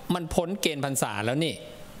ก็มันพ้นเกณฑ์พรรษาแล้วนี่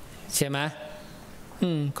ใช่ไหม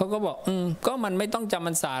เขาก็บอกก็มันไม่ต้องจำพ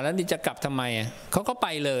รรษาแล้วนี่จะกลับทำไมเขาก็ไป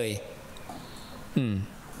เลย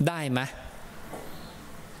ได้ไหม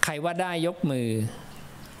ใครว่าได้ยกมือ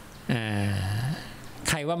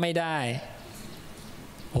ใครว่าไม่ได้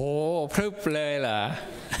โอ้พรึบเลยเหรอ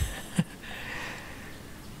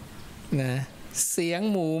นะเสียง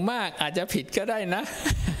หมู่มากอาจจะผิดก็ได้นะ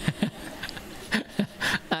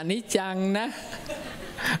อันนี้จังนะ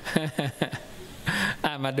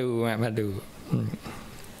มาดู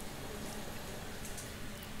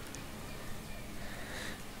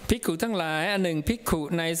ภิกขุทั้งหลายอันหนึ่งภิกขุ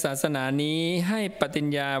ในศาสนานี้ให้ปฏิญ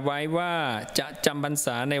ญาไว้ว่าจะจำพรรษ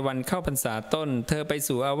าในวันเข้าพรรษาต้นเธอไป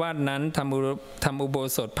สู่อาวาสนั้นทำอุโบ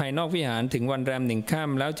สถภายนอกวิหารถึงวันแรม1 ค่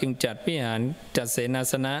ำแล้วจึงจัดวิหารจัดเสนา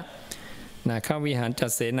สนะเข้าวิหารจั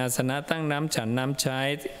ดเสนาสนะตั้งน้ำฉันน้ำใช้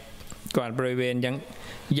กวาดบริเวณ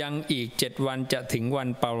ยังอีก7 วันจะถึงวัน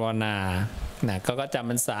ปวารณาเขาก็จำ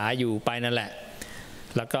พรรษาอยู่ไปนั่นแหละ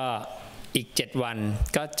แล้วก็อีก7 วัน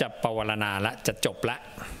ก็จะปวารณาละจะจบละ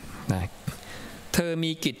เธอ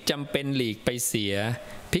มีกิจจำเป็นหลีกไปเสีย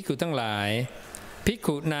ภิกขุทั้งหลายภิก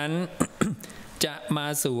ขุนั้น จะมา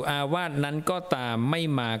สู่อาวาสนั้นก็ตามไม่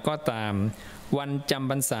มาก็ตามวันจำ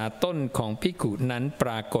พรรษาต้นของภิกขุนั้นป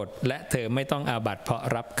รากฏและเธอไม่ต้องอาบัติเพราะ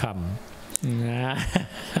รับคำ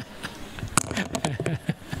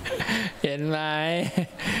เห็นไห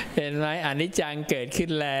มอนิจจังเกิดขึ้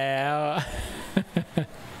นแล้ว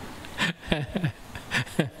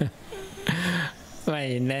ไม่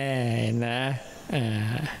แน่นะ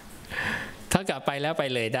ถ้ากลับไปแล้วไป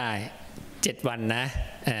เลยได้7 วันนะ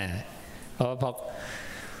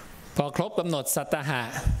พอครบกำหนดสัตตหะ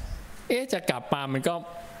จะกลับมามันก็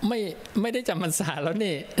ไม่ได้จำพรรษาแล้ว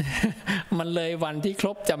นี่ มันเลยวันที่คร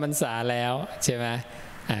บจำพรรษาแล้วใช่ไหม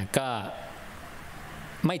ก็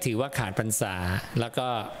ไม่ถือว่าขาดพรรษาแล้วก็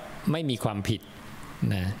ไม่มีความผิด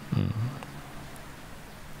นะ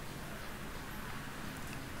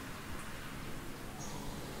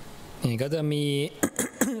นี่ก็จะมี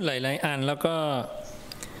หลายๆอันแล้วก็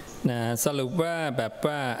สรุปว่าแบบ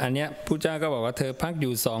ว่าอันเนี้ยพระเจ้าก็บอกว่าเธอพักอ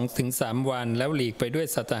ยู่2-3 วันแล้วหลีกไปด้วย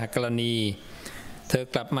สัตตหกรณีเธอ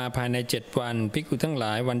กลับมาภายใน7 วันภิกขุทั้งหล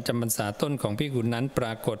ายวันจำพรรษาต้นของภิกขุนั้นปร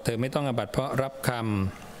ากฏเธอไม่ต้องอาบัติเพราะรับค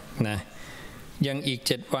ำนะยังอีก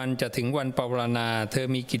7 วันจะถึงวันปวารณาเธอ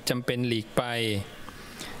มีกิจจำเป็นหลีกไป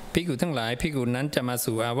ภิกขุทั้งหลายภิกขุนั้นจะมา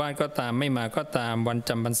สู่อาวาสก็ตามไม่มาก็ตามวัน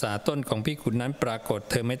จำพรรษาต้นของภิกขุนั้นปรากฏ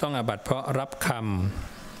เธอไม่ต้องอาบัติเพราะรับค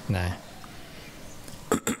ำนะ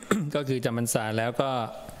ก็คือจำพรรษาแล้วก็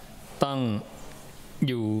ต้อง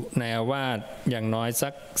อยู่ในอาวาสอย่างน้อยสั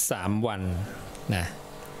ก3 วันนะ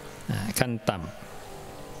ขั้นต่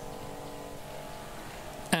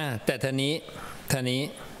ำแต่ทีนี้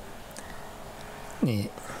นี่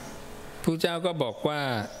พระเจ้าก็บอกว่า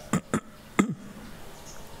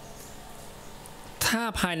ถ้า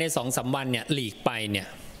ภายใน2-3 วันเนี่ยหลีกไปเนี่ย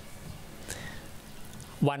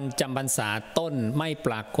วันจำพรรษาต้นไม่ป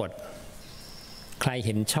รากฏใครเ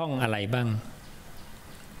ห็นช่องอะไรบ้าง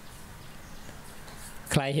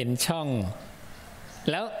ใครเห็นช่อง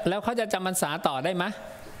แล้วเขาจะจำพรรษาต่อได้ไหม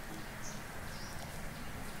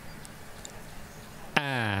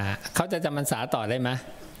เขาจะจำพรรษาต่อได้ไหม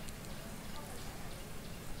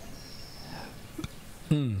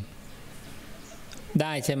ไ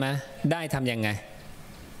ด้ใช่ไหมได้ทำยังไง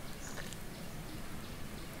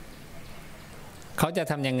เขาจะ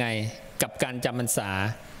ทำยังไงกับการจำพรรษา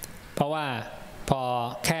เพราะว่าพอ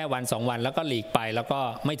แค่วัน2 วันแล้วก็หลีกไปแล้วก็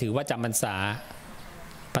ไม่ถือว่าจำพรรษา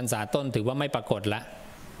พรรษาต้นถือว่าไม่ปรากฏละ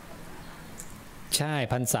ใช่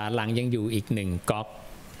พรรษาหลังยังอยู่อีก1 ก๊อก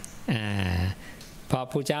เพราะ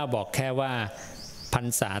พระเจ้าบอกแค่ว่าพรร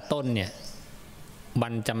ษาต้นเนี่ยวั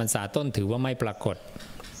นจำพรรษาต้นถือว่าไม่ปรากฏ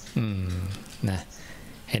นะ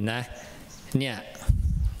เห็นนะเนี่ย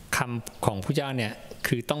คำของพระเจ้าเนี่ย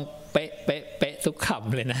คือต้องเป๊ะเป๊ะเป๊ะทุกค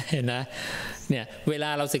ำเลยนะเห็นนะเนี่ยเวลา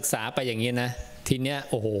เราศึกษาไปอย่างนี้นะทีเนี้ย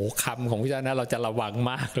โอ้โหคำของพระเจ้านะเราจะระวัง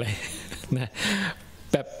มากเลยนะ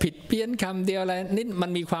แบบผิดเพี้ยนคำเดียวอะไรนิดมั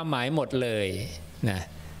นมีความหมายหมดเลยนะ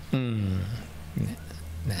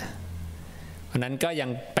นะเพราะนั้นก็ยัง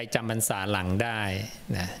ไปจำพรรษาหลังได้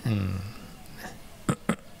นะ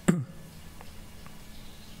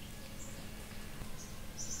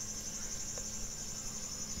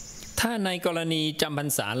ถ้าในกรณีจำพรร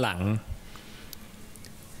ษาหลัง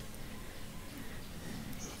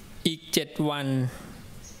อีก7 วัน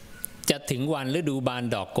จะถึงวันฤดูบาน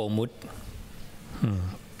ดอกโกมุต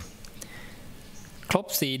ครบ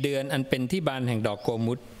4 เดือนอันเป็นที่บานแห่งดอกโก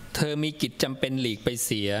มุตเธอมีกิจจำเป็นหลีกไปเ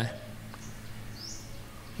สีย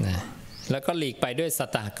นะแล้วก็หลีกไปด้วยสัต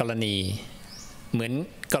ตกรณีเหมือน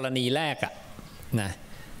กรณีแรกอะนะ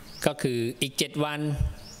ก็คืออีก7 วัน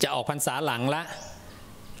จะออกพรรษาหลังละ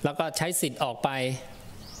แล้วก็ใช้สิทธิ์ออกไป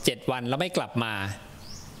7 วันแล้วไม่กลับมา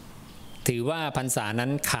ถือว่าพรรษานั้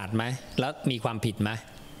นขาดไหมแล้วมีความผิดไหม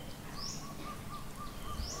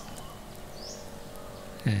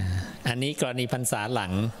อันนี้กรณีพรรษาหลั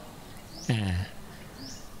ง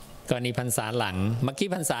กรณีพรรษาหลังเมื่อกี้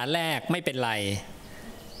พรรษาแรกไม่เป็นไร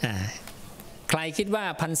ใครคิดว่า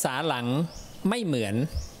พรรษาหลังไม่เหมือน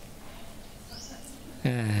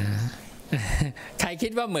ใครคิ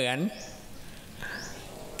ดว่าเหมือน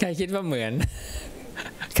ใครคิดว่าเหมือน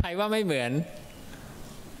ใครว่าไม่เหมือน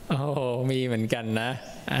โอ้มีเหมือนกันนะ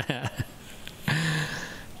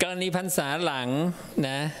กรณีพรรษาหลังน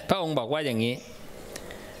ะพระองค์บอกว่าอย่างนี้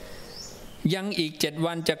ยังอีก7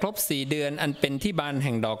 วันจะครบ4 เดือนอันเป็นที่บานแ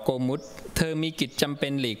ห่งดอกโกมุตเธอมีกิจจำเป็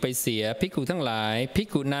นหลีกไปเสียภิกขุทั้งหลายภิก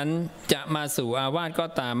ขุนั้นจะมาสู่อาวาสก็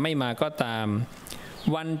ตามไม่มาก็ตาม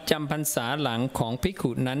วันจำพรรษาหลังของภิก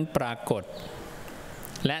ขุนั้นปรากฏ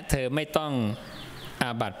และเธอไม่ต้องอ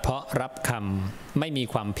าบัติเพราะรับคำไม่มี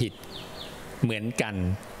ความผิดเหมือนกัน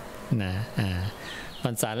นะพ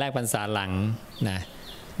รรษาแรกพรรษาหลังนะ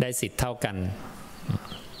ได้สิทธิ์เท่ากัน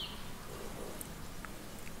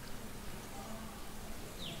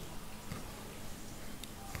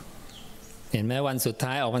เห็นไหมวันสุดท้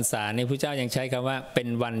ายออกพรรษานี่พระเจ้ายังใช้คำว่าเป็น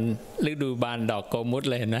วันฤดูบานดอกโกมุต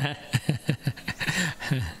เลยนะ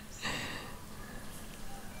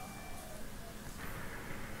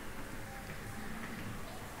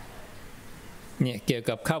เนี่ยเกี่ยว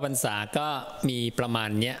กับเข้าพรรษาก็มีประมาณ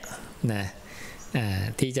เนี้ยนะ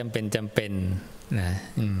ที่จำเป็นนะ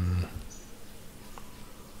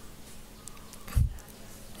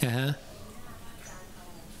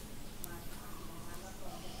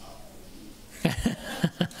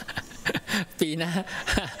ปีหน้า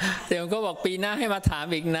เดี๋ยวก็บอกปีหน้าให้มาถาม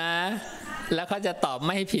อีกนะแล้วเขาจะตอบไ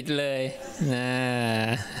ม่ผิดเลยนะ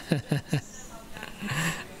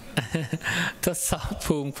ทดสอบ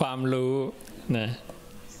ภูมิความรู้นะ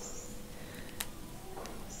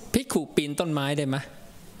ภิกขุปีนต้นไม้ได้ไหม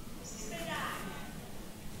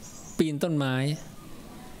ปีนต้นไม้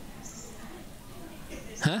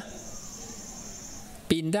ฮะ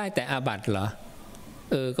ปีนได้แต่อาบัติเหรอ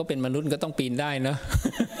ก็เป็นมนุษย์ก็ต้องปีนได้เนาะ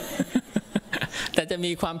แต่จะ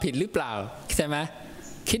มีความผิดหรือเปล่าใช่ไหม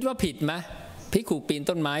คิดว่าผิดไหมภิกขุปีน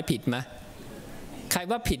ต้นไม้ผิดไหมใคร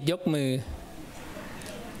ว่าผิดยกมือ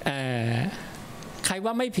ใคร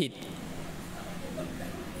ว่าไม่ผิด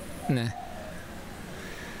นะ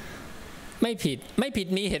ไม่ผิด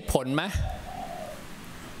มีเหตุผลไหม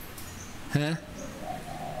ฮะ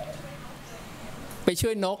ไปช่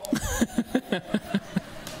วยนก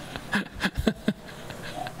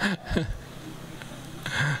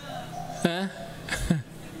ฮะ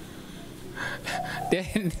เดี๋ยว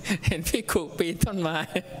เห็นพี่ขู่ปีนต้นไม้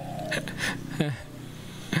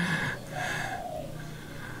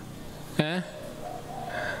ฮะ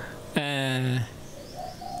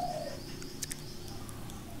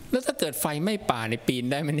แล้วถ้าเกิดไฟไม่ป่าในปีน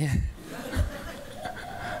ได้ไหมเนี่ย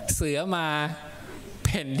เสือมาเ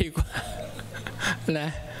พ่นดีกว่านะ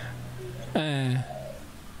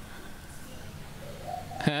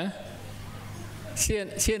ฮะเ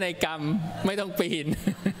ชื่อในกรรมไม่ต้องปีน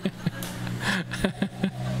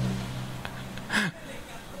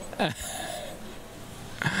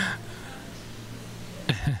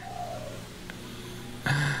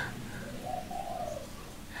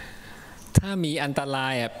เธ ถ้ามีอันตรา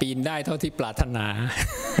ยปีนได้เท่าที่ปรารถนา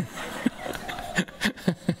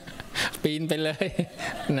ปีนไปเลย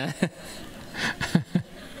นะ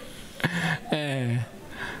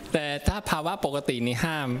แต่ถ้าภาวะปกตินี่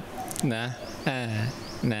ห้ามนะ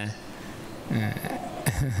นะ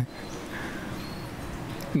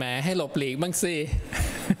แหมให้หลบหลีกบ้างสิ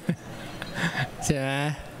ใช่ไหม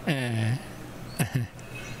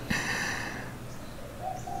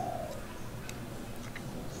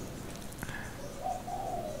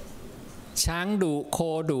ช้างดุโค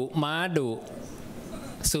ดุม้าดุ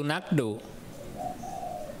สุนัขดุ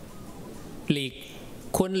หลีก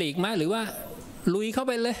ควรหลีกไหมหรือว่าลุยเข้าไ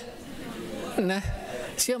ปเลยนะ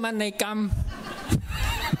เชื่อมั่นในกรรม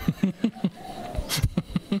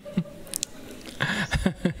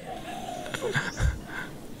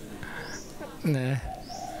นะ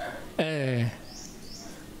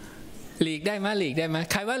หลีกได้ไหมหลีกได้ไหม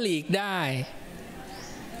ใครว่าหลีกได้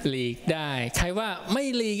หลีกได้ใครว่าไม่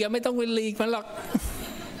หลีกไม่ต้องไปหลีกมันหรอก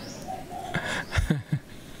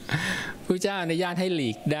พระเจ้าอนุญาตให้หลี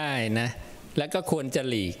กได้นะแล้วก็ควรจะ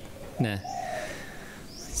หลีกนะ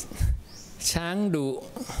ช้างดุ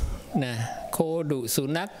นะโคดุสุ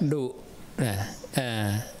นัขดุนะ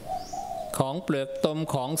ของเปลือกตม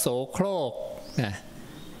ของโสโครกนะ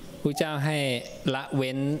พระเจ้าให้ละเ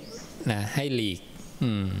ว้นนะให้หลีก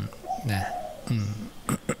นะ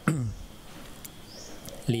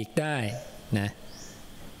หลีกได้นะ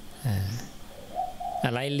อ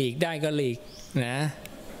ะไรหลีกได้ก็หลีกนะ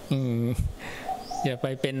อย่าไป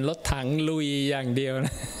เป็นรถถังลุยอย่างเดียวน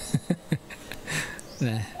ะ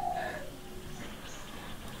นะ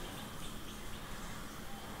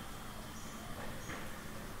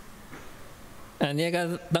อันนี้ก็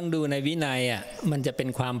ต้องดูในวินัยมันจะเป็น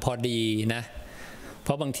ความพอดีนะเพ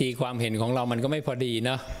ราะบางทีความเห็นของเรามันก็ไม่พอดีเ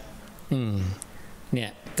นาะเนี่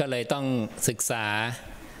ยก็เลยต้องศึกษา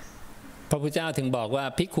พระพุทธเจ้าถึงบอกว่า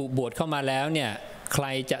ภิกขุบวชเข้ามาแล้วเนี่ยใคร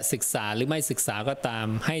จะศึกษาหรือไม่ศึกษาก็ตาม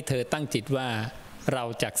ให้เธอตั้งจิตว่าเรา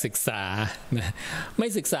จะศึกษานะไม่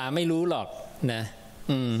ศึกษาไม่รู้หรอกนะ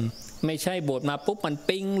ไม่ใช่บวชมาปุ๊บมัน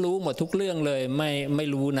ปิ๊งรู้หมดทุกเรื่องเลยไม่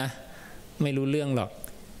รู้นะไม่รู้เรื่องหรอก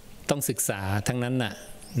ต้องศึกษาทั้งนั้นนะ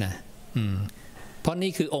เพราะ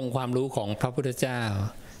นี่คือองค์ความรู้ของพระพุทธเจ้า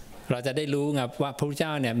เราจะได้รู้ไงว่าพระพุทธเจ้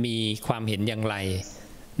าเนี่ยมีความเห็นอย่างไร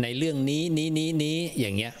ในเรื่องนี้อย่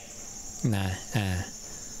างเงี้ยนะ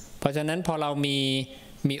เพราะฉะนั้นพอเรา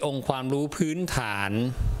มีองค์ความรู้พื้นฐาน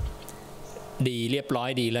ดีเรียบร้อย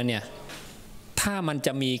ดีแล้วเนี่ยถ้ามันจ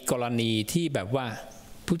ะมีกรณีที่แบบว่า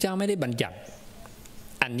พระเจ้าไม่ได้บัญญัติ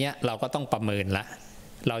อันเนี้ยเราก็ต้องประเมินละ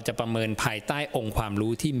เราจะประเมินภายใต้องค์ความ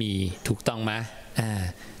รู้ที่มีถูกต้องไหม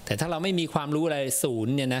แต่ถ้าเราไม่มีความรู้อะไรศูน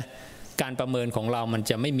ย์เนี่ยนะการประเมินของเรามัน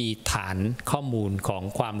จะไม่มีฐานข้อมูลของ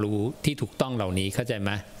ความรู้ที่ถูกต้องเหล่านี้เข้าใจไห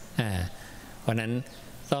มเพราะนั้น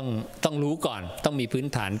ต้องรู้ก่อนต้องมีพื้น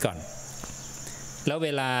ฐานก่อนแล้วเว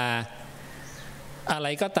ลาอะไร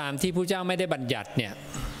ก็ตามที่พระเจ้าไม่ได้บัญญัติเนี่ย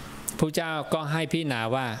พระเจ้าก็ให้พิจารณา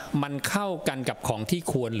ว่ามันเข้ากันกับของที่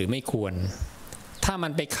ควรหรือไม่ควรถ้ามั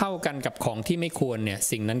นไปเข้ากันกับของที่ไม่ควรเนี่ย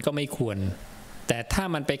สิ่งนั้นก็ไม่ควรแต่ถ้า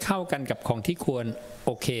มันไปเข้ากันกับของที่ควรโ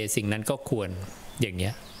อเคสิ่งนั้นก็ควรอย่างเงี้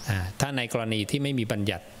ยถ้าในกรณีที่ไม่มีบัญ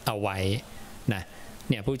ญัติเอาไว้นะ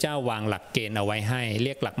เนี่ยพระเจ้าวางหลักเกณฑ์เอาไว้ให้เ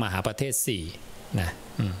รียกหลักมหาประเทศ4นะ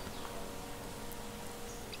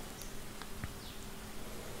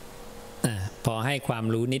พอให้ความ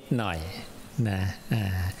รู้นิดหน่อยนะ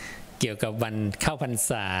เกี่ยวกับวันเข้าพรร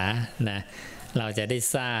ษานะเราจะได้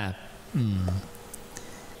ทราบ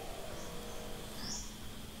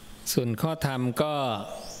ส่วนข้อธรรมก็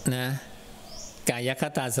นะกายค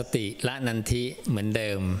ตาสติละนันทิเหมือนเ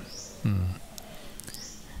ดิม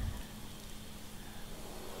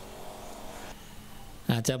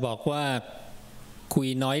อาจจะบอกว่าคุย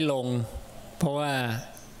น้อยลงเพราะว่า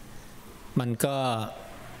มันก็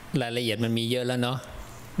รายละเอียดมันมีเยอะแล้วเนาะ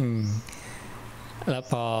แล้ว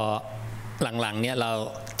พอหลังๆเนี่ยเรา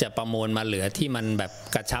จะประมวลมาเหลือที่มันแบบ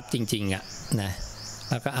กระชับจริงๆนะ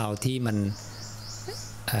แล้วก็เอาที่มัน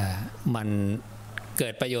เกิ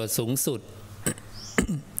ดประโยชน์สูงสุด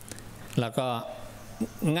แล้วก็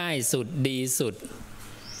ง่ายสุดดีสุด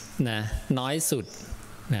นะน้อยสุด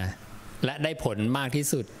นะและได้ผลมากที่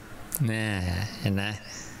สุดนะเห็นนะ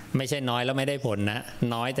ไม่ใช่น้อยแล้วไม่ได้ผลนะ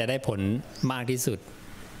น้อยแต่ได้ผลมากที่สุด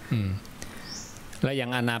แล้วอย่า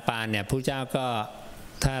งอานาปานเนี่ยพระเจ้าก็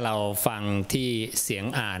ถ้าเราฟังที่เสียง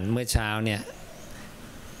อ่านเมื่อเช้าเนี่ย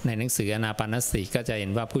ในหนังสืออานาปานสติก็จะเห็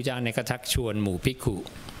นว่าพระเจ้าเนี่ยก็ชักชวนหมู่ภิกขุ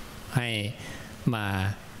ให้มา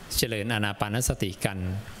เจริญอานาปานสติกัน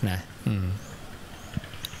นะ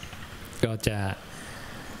ก็จะ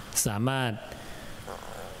สามารถ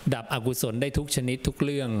ดับอกุศลได้ทุกชนิดทุกเ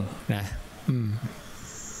รื่องนะ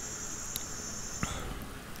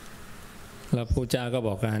แล้วพระเจ้าก็บ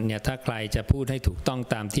อกว่าเนี่ยถ้าใครจะพูดให้ถูกต้อง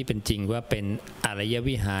ตามที่เป็นจริงว่าเป็นอริย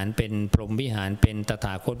วิหารเป็นพรหมวิหารเป็นตถ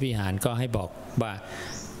าคตวิหารก็ให้บอกว่า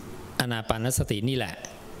อานาปานสตินี่แหละ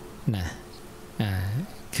นะ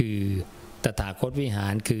คือตถาคตวิหา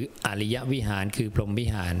รคืออริยวิหารคือพรหมวิ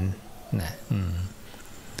หารนะ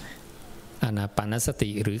อานาปานสติ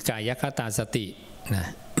หรือกายคตาสตินะ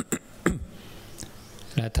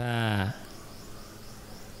และถ้า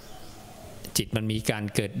จิตมันมีการ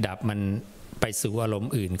เกิดดับมันไปสู่อารม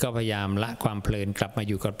ณ์อื่นก็พยายามละความเพลินกลับมา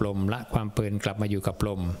อยู่กับลมละความเพลินกลับมาอยู่กับล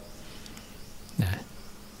มนะ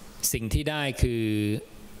สิ่งที่ได้คือ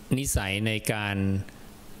นิสัยในก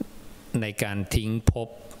ารทิ้งภพ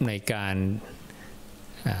ในการ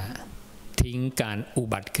ทิ้งการอุ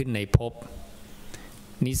บัติขึ้นในภพ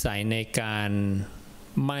นิสัยในการ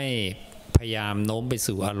ไม่พยายามโน้มไป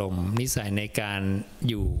สู่อารมณ์นิสัยในการ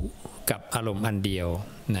อยู่กับอารมณ์อันเดียว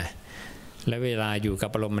นะและเวลาอยู่กับ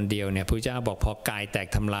อารมณ์อันเดียวเนี่ยพระเจ้าบอกพอกายแตก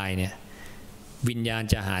ทำลายเนี่ยวิญญาณ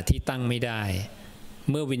จะหาที่ตั้งไม่ได้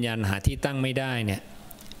เมื่อวิญญาณหาที่ตั้งไม่ได้เนี่ย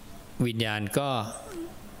วิญญาณก็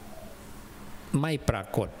ไม่ปรา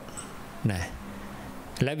กฏนะ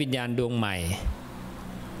และวิญญาณดวงใหม่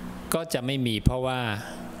ก็จะไม่มีเพราะว่า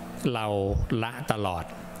เราละตลอด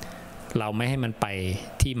เราไม่ให้มันไป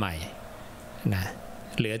ที่ใหม่นะ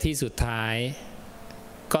เหลือที่สุดท้าย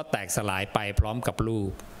ก็แตกสลายไปพร้อมกับรู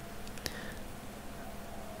ป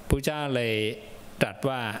พระเจ้าเลยตรัส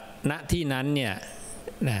ว่าณที่นั้นเนี่ย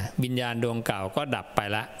นะวิญญาณดวงเก่าก็ดับไป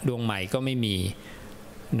ละดวงใหม่ก็ไม่มี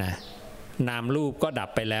นะนามรูปก็ดับ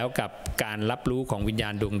ไปแล้วกับการรับรู้ของวิญญา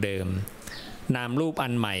ณดวงเดิมนามรูปอั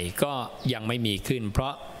นใหม่ก็ยังไม่มีขึ้นเพรา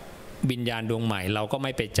ะวิญญาณดวงใหม่เราก็ไ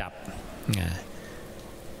ม่ไปจับ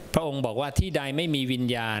พระองค์บอกว่าที่ใดไม่มีวิญ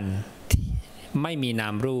ญาณไม่มีนา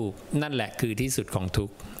มรูปนั่นแหละคือที่สุดของทุก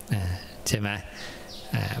ข์ใช่ไหม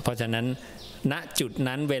เพราะฉะนั้นณจุด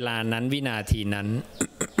นั้นเวลานั้นวินาทีนั้น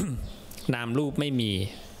นามรูปไม่มี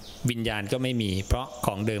วิญญาณก็ไม่มีเพราะข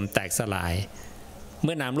องเดิมแตกสลายเ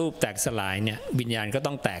มื่อนามรูปแตกสลายเนี่ยวิญญาณก็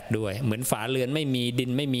ต้องแตกด้วยเหมือนฝาเรือนไม่มีดิ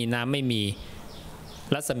นไม่มีน้ำไม่มี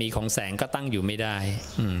รัศมีของแสงก็ตั้งอยู่ไม่ได้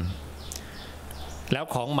แล้ว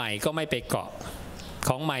ของใหม่ก็ไม่ไปเกาะข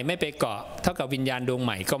องใหม่ไม่ไปเกาะเท่ากับวิญญาณดวงใ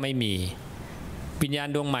หม่ก็ไม่มีวิญญาณ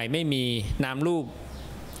ดวงใหม่ไม่มีนามรูป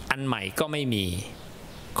อันใหม่ก็ไม่มี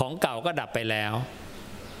ของเก่าก็ดับไปแล้ว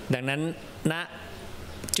ดังนั้นณ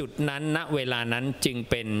จุดนั้นณเวลานั้นจึง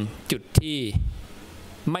เป็นจุดที่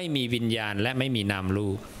ไม่มีวิญญาณและไม่มีนามรู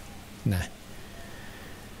ปนะ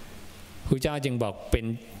พระเจ้าจึงบอกเป็น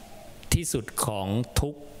ที่สุดของทุ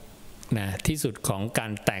กข์นะที่สุดของกา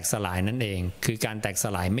รแตกสลายนั่นเองคือการแตกส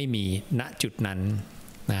ลายไม่มีณจุดนั้น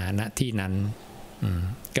นะณที่นั้น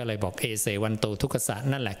ก็เลยบอกเอเสวันโตทุกขสะ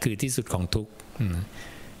นั่นแหละคือที่สุดของทุกข์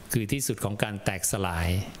คือที่สุดของการแตกสลาย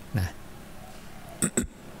นะ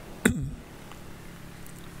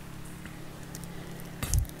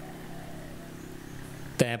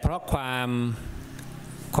แต่เพราะคว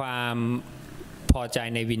ามพอใจ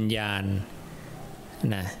ในวิญญาณ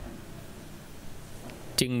นะ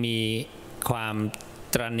จึงมีความ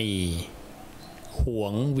ตระหนี่หว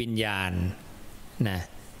งวิญญาณนะ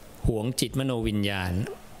หวงจิตมโนวิญญาณ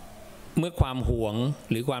เมื่อความหวง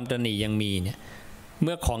หรือความตระหนี่ยังมีเนี่ยเ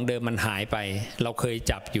มื่อของเดิมมันหายไปเราเคย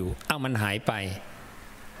จับอยู่มันหายไป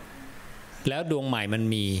แล้วดวงใหม่มัน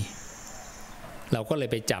มีเราก็เลย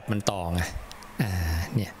ไปจับมันต่อไง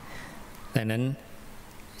เนี่ยดังนั้น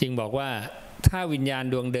จึงบอกว่าถ้าวิญญาณ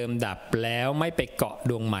ดวงเดิมดับแล้วไม่ไปเกาะ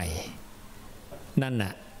ดวงใหม่นั่นน่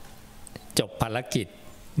ะจบภารกิจ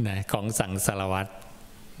นะของสังสารวัฏ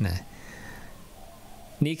นะ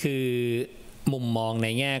นี่คือมุมมองใน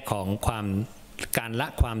แง่ของการละ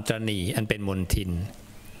ความตระหนี่อันเป็นมลทิน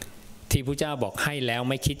ที่พระเจ้าบอกให้แล้ว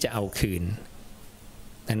ไม่คิดจะเอาคืน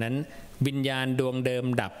ดังนั้นวิญญาณดวงเดิม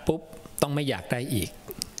ดับปุ๊บต้องไม่อยากได้อีก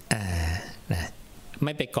นะไ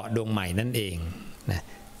ม่ไปเกาะดวงใหม่นั่นเองนะ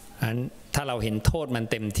อันถ้าเราเห็นโทษมัน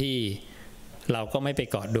เต็มที่เราก็ไม่ไป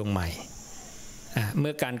เกาะดวงใหม่เ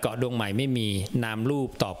มื่อการเกาะดวงใหม่ไม่มีนามรูป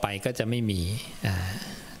ต่อไปก็จะไม่มี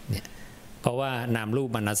เนี่ยเพราะว่านามรูป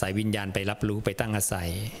มันอาศัยวิญญาณไปรับรู้ไปตั้งอาศัย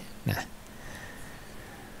นะ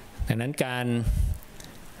ดังนั้นการ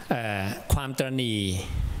ความตระหนี่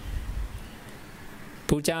พ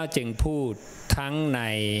ระเจ้าจึงพูดทั้งใน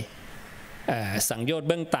สังโยชน์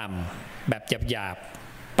เบื้องต่ำแบบหยาบ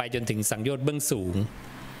ๆไปจนถึงสังโยชน์เบื้องสูง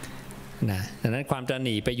นะดังนั้นความตระห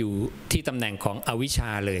นี่ไปอยู่ที่ตำแหน่งของอวิชช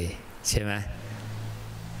าเลยใช่ไหม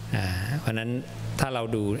เพราะนั้นถ้าเรา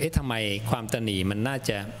ดูทำไมความตระหนี่มันน่า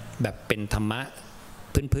จะแบบเป็นธรรมะ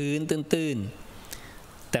พื้นๆตื้น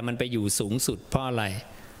ๆแต่มันไปอยู่สูงสุดเพราะอะไร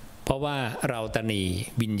เพราะว่าเราตระหนี่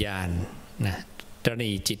วิญญาณนะตระห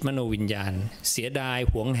นี่จิตมโนวิญญาณเสียดาย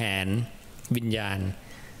หวงแหน วิญญาณ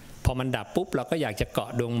พอมันดับปุ๊บเราก็อยากจะเกาะ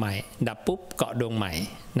ดวงใหม่ดับปุ๊บเกาะดวงใหม่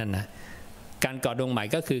นั่นนะการเกาะดวงใหม่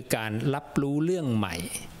ก็คือการรับรู้เรื่องใหม่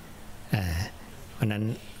เพราะนั้น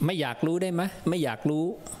ไม่อยากรู้ได้ไหมไม่อยากรู้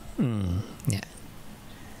เนี่ย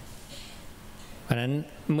เพราะนั้น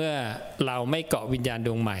เมื่อเราไม่เกาะวิญญาณด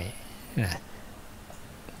วงใหม่นะ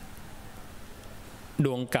ด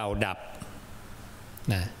วงเก่าดับ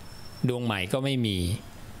นะดวงใหม่ก็ไม่มี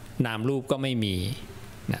นามรูปก็ไม่มี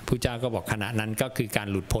นะพระเจ้าก็บอกขณะนั้นก็คือการ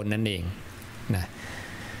หลุดพ้นนั่นเองนะ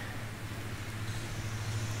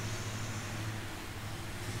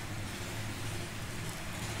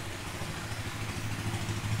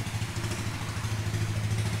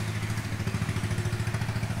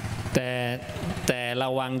แต่ระ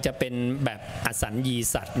วังจะเป็นแบบอสัญญี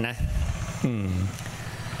สัตว์นะ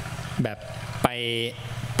แบบ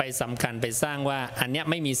ไปสำคัญไปสร้างว่าอันเนี้ย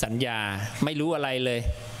ไม่มีสัญญาไม่รู้อะไรเลย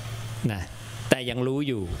นะแต่ยังรู้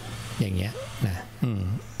อยู่อย่างเงี้ยนะ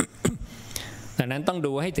ดังนั้นต้อง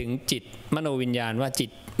ดูให้ถึงจิตมโนวิญญาณว่าจิต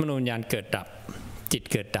มโนวิญญาณเกิดดับจิต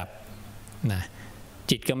เกิดดับนะ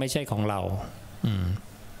จิตก็ไม่ใช่ของเรา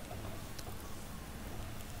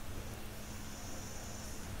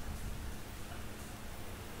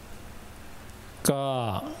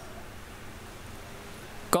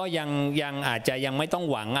ก็ยังอาจจะยังไม่ต้อง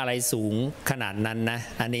หวังอะไรสูงขนาดนั้นนะ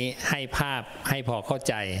อันนี้ให้ภาพให้พอเข้า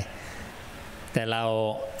ใจแต่เ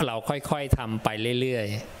ราค่อยๆทำไปเรื่อย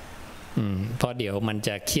ๆเพราะเดี๋ยวมันจ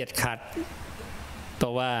ะเครียดคัดเพรา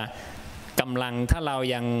ะว่ากำลังถ้าเรา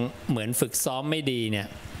ยังเหมือนฝึกซ้อมไม่ดีเนี่ย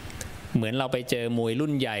เหมือนเราไปเจอมวยรุ่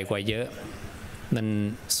นใหญ่กว่าเยอะมัน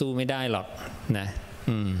สู้ไม่ได้หรอกนะ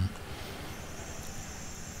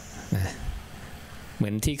เหมื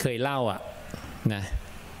อนที่เคยเล่าอ่ะนะ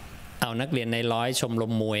เอานักเรียนในร้อยชมร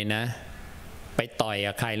มมวยนะไปต่อย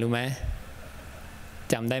กับใครรู้ไหม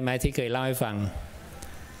จำได้ไหมที่เคยเล่าให้ฟัง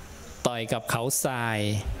ต่อยกับเขาทราย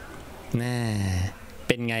น่าเ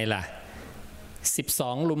ป็นไงล่ะ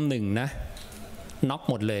12 ลุม 1นะน็อก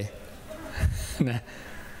หมดเลยนะ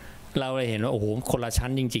เราเลยเห็นว่าโอ้โหคนละชั้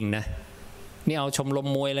นจริงๆนะนี่เอาชมรม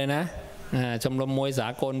มวยเลยนะชมรมมวยสา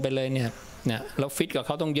กลไปเลยเนี่ยแล้วฟิตกับเข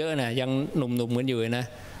าต้องเยอะนะยังหนุ่มๆเหมือนอยู่นะ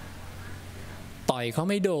ต่อยเขา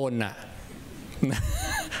ไม่โดนน่ะ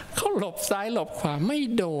เขาหลบซ้ายหลบขวาไม่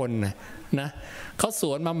โดนนะเขาส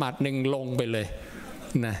วนมาหมัดหนึ่งลงไปเลย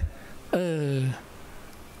นะ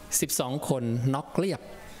12 คนน็อกเรียบ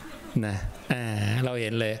นะเราเห็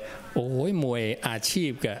นเลยโอ้ยมวยอาชี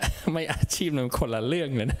พกับไม่อาชีพมันคนละเรื่อง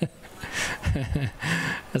เลยนะ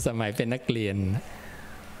สมัยเป็นนักเรียน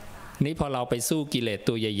นี่พอเราไปสู้กิเลส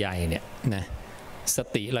ตัวใหญ่ๆเนี่ยนะส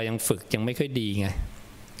ติเรายังฝึกยังไม่ค่อยดีไง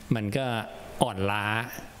มันก็อ่อนล้า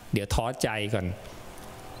เดี๋ยวท้อใจก่อน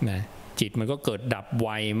นะจิตมันก็เกิดดับไว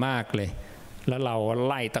มากเลยแล้วเรา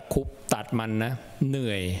ไล่ตะคุบตัดมันนะเห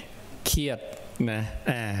นื่อยเครียดนะ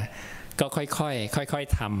ก็ค่อย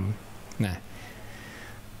ๆทำนะ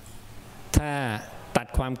ถ้าตัด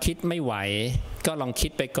ความคิดไม่ไหวก็ลองคิ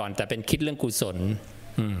ดไปก่อนแต่เป็นคิดเรื่องกุศล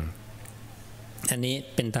อันนี้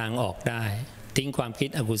เป็นทางออกได้ทิ้งความคิด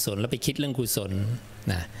อกุศลแล้วไปคิดเรื่องกุศล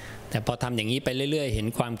นะแต่พอทำอย่างนี้ไปเรื่อยๆเห็น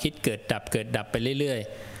ความคิดเกิดดับไปเรื่อย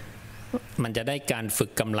ๆมันจะได้การฝึ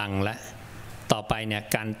กกำลังละต่อไปเนี่ย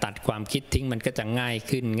การตัดความคิดทิ้งมันก็จะง่าย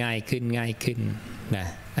ขึ้นนะ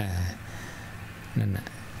นั่นนะ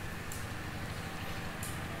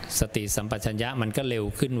สติสัมปชัญญะมันก็เร็ว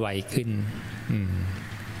ขึ้นไวขึ้น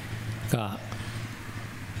ก็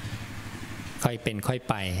ค่อยเป็นค่อย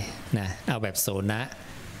ไปนะเอาแบบโสนะ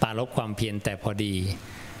ปราลบความเพียรแต่พอดี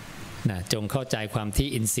นะจงเข้าใจความที่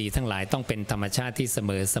อินทรีย์ทั้งหลายต้องเป็นธรรมชาติที่เส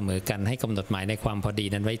มอกันให้กำหนดหมายในความพอดี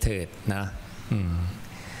นั้นไว้เถิดนะ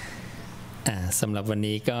สำหรับวัน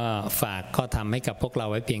นี้ก็ฝากข้อธรรมให้กับพวกเรา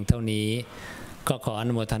ไว้เพียงเท่านี้ก็ขออ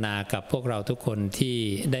นุโมทนากับพวกเราทุกคนที่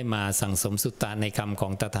ได้มาสั่งสมสุตตะในคำขอ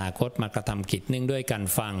งตถาคตมากระทำกิจเนื่องด้วยการ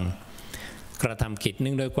ฟังกระทำกิจเ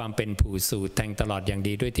นื่องด้วยความเป็นผู้สูตรแทงตลอดอย่าง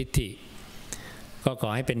ดีด้วยทิฏฐิก็ขอ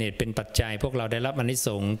ให้เป็นเหตุเป็นปัจจัยพวกเราได้รับอานิส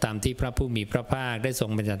งส์ตามที่พระผู้มีพระภาคได้ทรง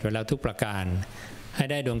บัญญัติไว้แล้วทุกประการให้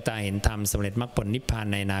ได้ดวงตาเห็นธรรมสำเร็จมรรคผลนิพพาน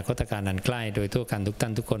ในอนาคตการอันใกล้โดยทั่วกันทุกท่า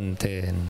นทุกคนเทอญ